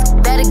nice.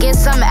 Better get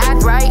some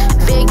act right.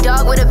 Big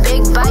dog with a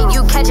big bite.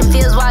 You catching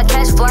feels while I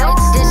catch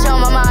flights. This your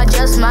mama, I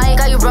just might.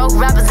 Got you broke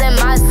rappers in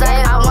my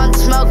sight. I want to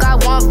smoke, I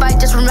want fight.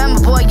 Just remember,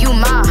 boy, you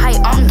my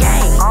height. I'm gang.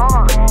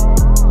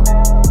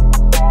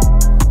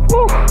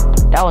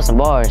 That was some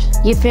bars.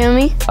 You feel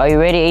me? Are you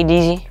ready,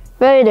 ADZ?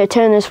 Ready to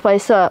turn this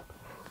place up.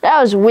 That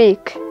was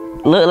weak.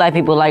 Look like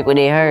people like what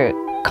they heard.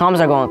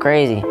 Comments are going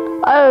crazy.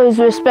 I always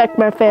respect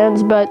my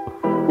fans, but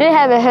they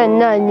haven't heard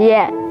none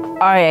yet. All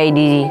right,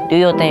 ADZ, do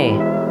your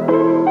thing.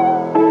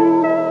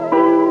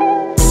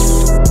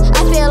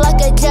 I feel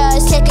like a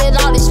judge taking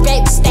all these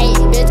fake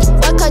statements.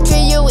 What country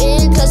you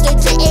in? Cause the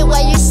trick ain't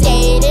where you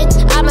stated.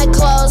 I'm a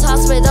closed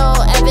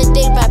hospital,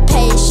 everything but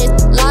patient.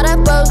 Lot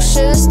of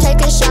brochures,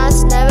 taking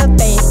shots, never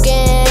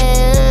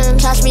baking.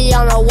 Catch me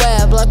on the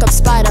web like I'm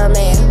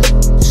Spider-Man.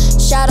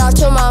 Shout out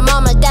to my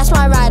mama, that's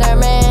my writer,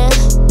 man.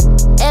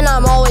 And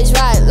I'm always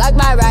right, like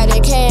my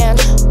writer can.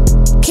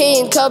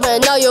 King Cobra,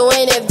 no you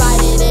ain't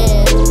invited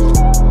in.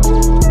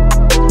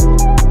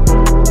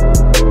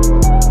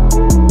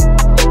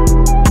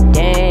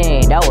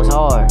 Dang, that was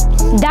hard.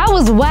 That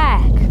was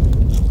whack.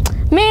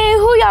 Man,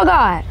 who y'all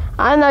got?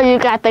 I know you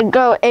got the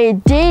girl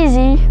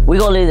ADZ. We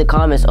gonna leave the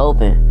comments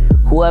open.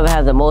 Whoever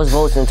has the most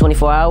votes in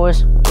 24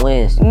 hours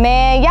wins.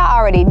 Man, y'all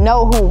already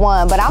know who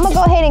won, but I'm gonna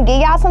go ahead and give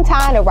y'all some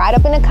time to write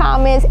up in the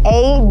comments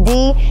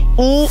ADEEZY.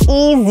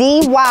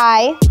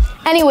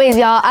 Anyways,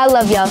 y'all, I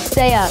love y'all.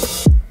 Stay up.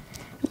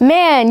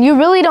 Man, you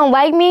really don't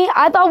like me?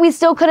 I thought we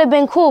still could have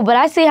been cool, but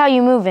I see how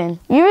you moving.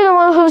 You're the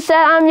one who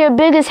said I'm your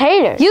biggest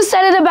hater. You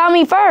said it about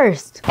me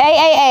first.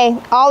 Hey,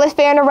 all is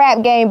fair in the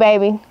rap game,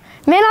 baby.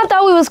 Man, I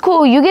thought we was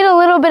cool. You get a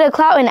little bit of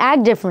clout and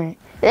act different.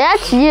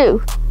 That's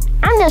you.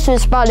 I'm just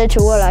responding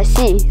to what I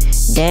see.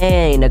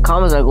 Dang, the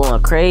comments are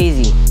going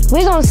crazy.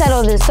 We gonna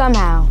settle this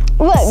somehow.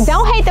 Look,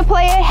 don't hate the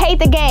player, hate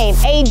the game.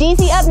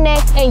 ADZ up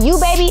next, and you,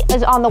 baby,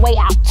 is on the way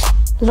out.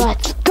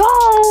 Let's go!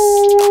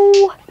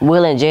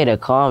 Will and Jada,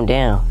 calm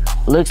down.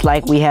 Looks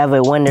like we have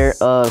a winner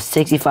of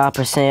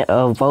 65%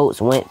 of votes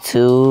went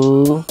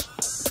to...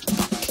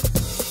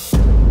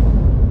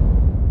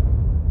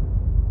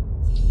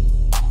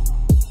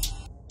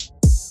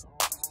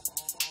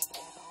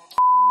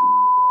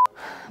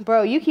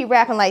 Bro, you keep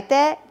rapping like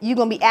that, you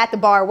gonna be at the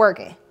bar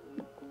working.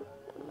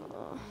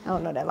 I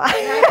don't know that line.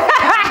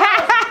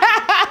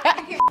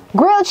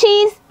 Grilled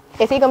cheese?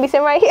 Is he gonna be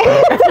sitting right here?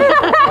 Cause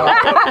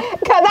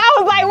I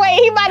was like, wait,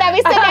 he might not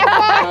be sitting that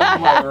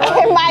far.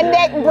 And my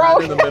neck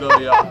broke. In the middle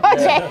of y'all.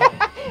 Okay.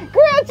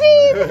 Grilled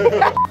cheese.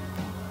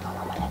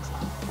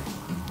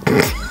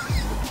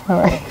 All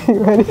right,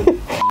 you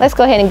ready? Let's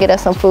go ahead and get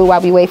us some food while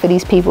we wait for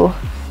these people.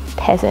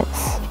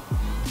 Peasants.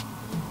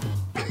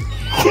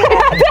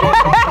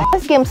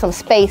 Let's give them some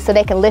space so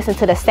they can listen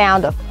to the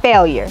sound of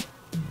failure.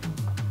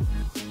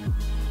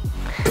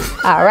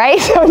 All right,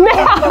 so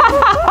now.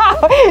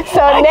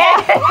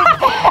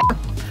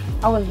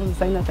 I wasn't going to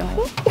say nothing like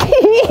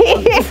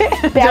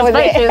that. That was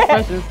it.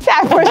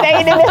 Time for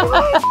Aiden in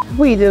this.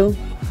 We do.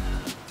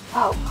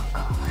 Oh my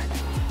God.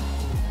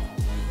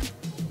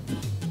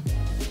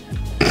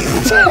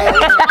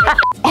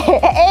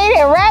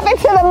 Aiden, rap it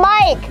to the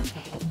mic.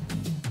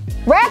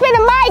 Rap in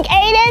the mic,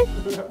 Aiden.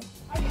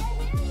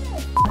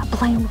 I'm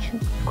playing with you,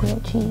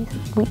 grilled cheese.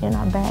 We in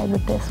our bag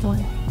with this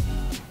one.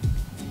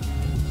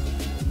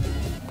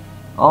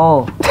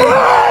 Oh.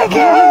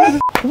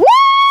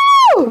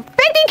 Woo!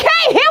 50K,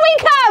 here we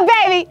come,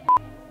 baby.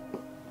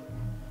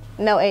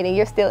 No, Aiden,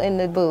 you're still in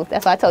the booth.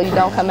 That's why I told you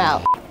don't come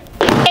out.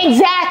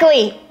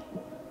 Exactly.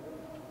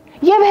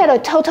 You ever had a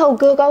Toto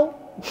Google?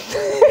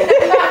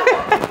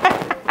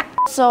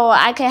 So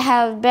I can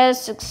have better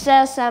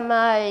success at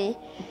my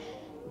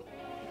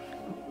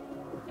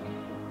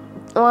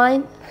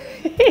line.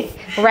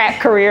 Rap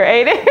career,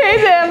 Aiden.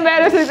 It's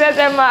better success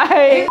than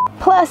mine.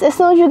 Plus, as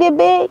soon as you get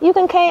big, you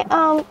can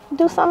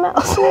do something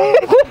else.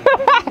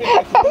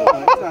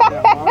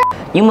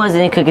 You must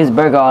didn't cook his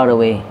burger all the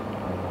way.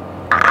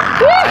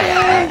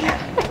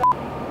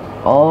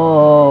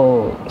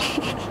 Oh.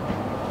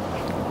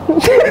 We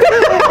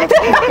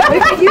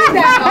can use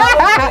that.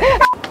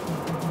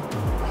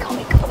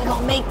 We're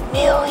gonna make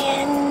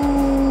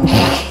millions.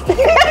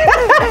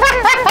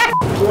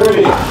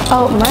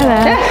 Oh, my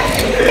bad.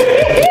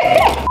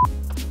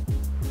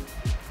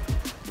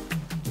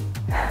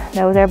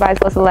 That was everybody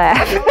supposed to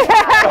laugh.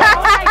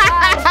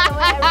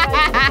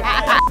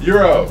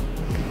 Euro.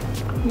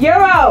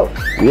 Euro.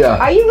 Yeah.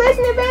 Are you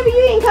listening, baby?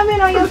 You didn't come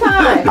in on your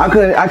time.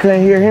 I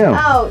couldn't hear him.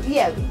 Oh,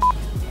 yeah.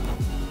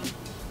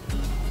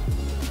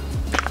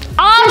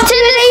 On to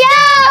the yo!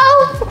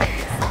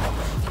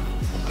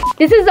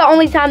 This is the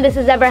only time this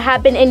has ever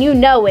happened, and you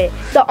know it.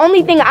 The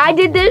only thing I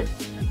did this.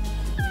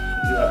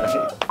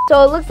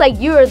 So it looks like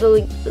you are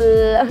the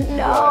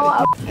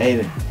no.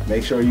 Aiden,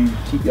 make sure you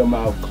keep your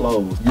mouth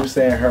closed. You're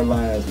saying her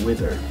lines with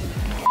her.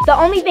 The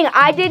only thing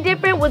I did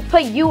different was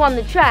put you on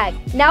the track.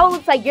 Now it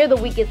looks like you're the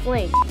weakest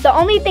link. The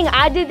only thing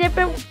I did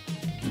different.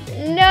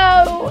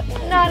 No,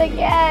 not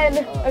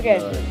again. Okay.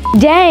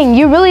 Dang,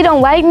 you really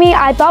don't like me?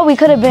 I thought we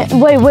could have been.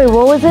 Wait, what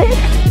was it?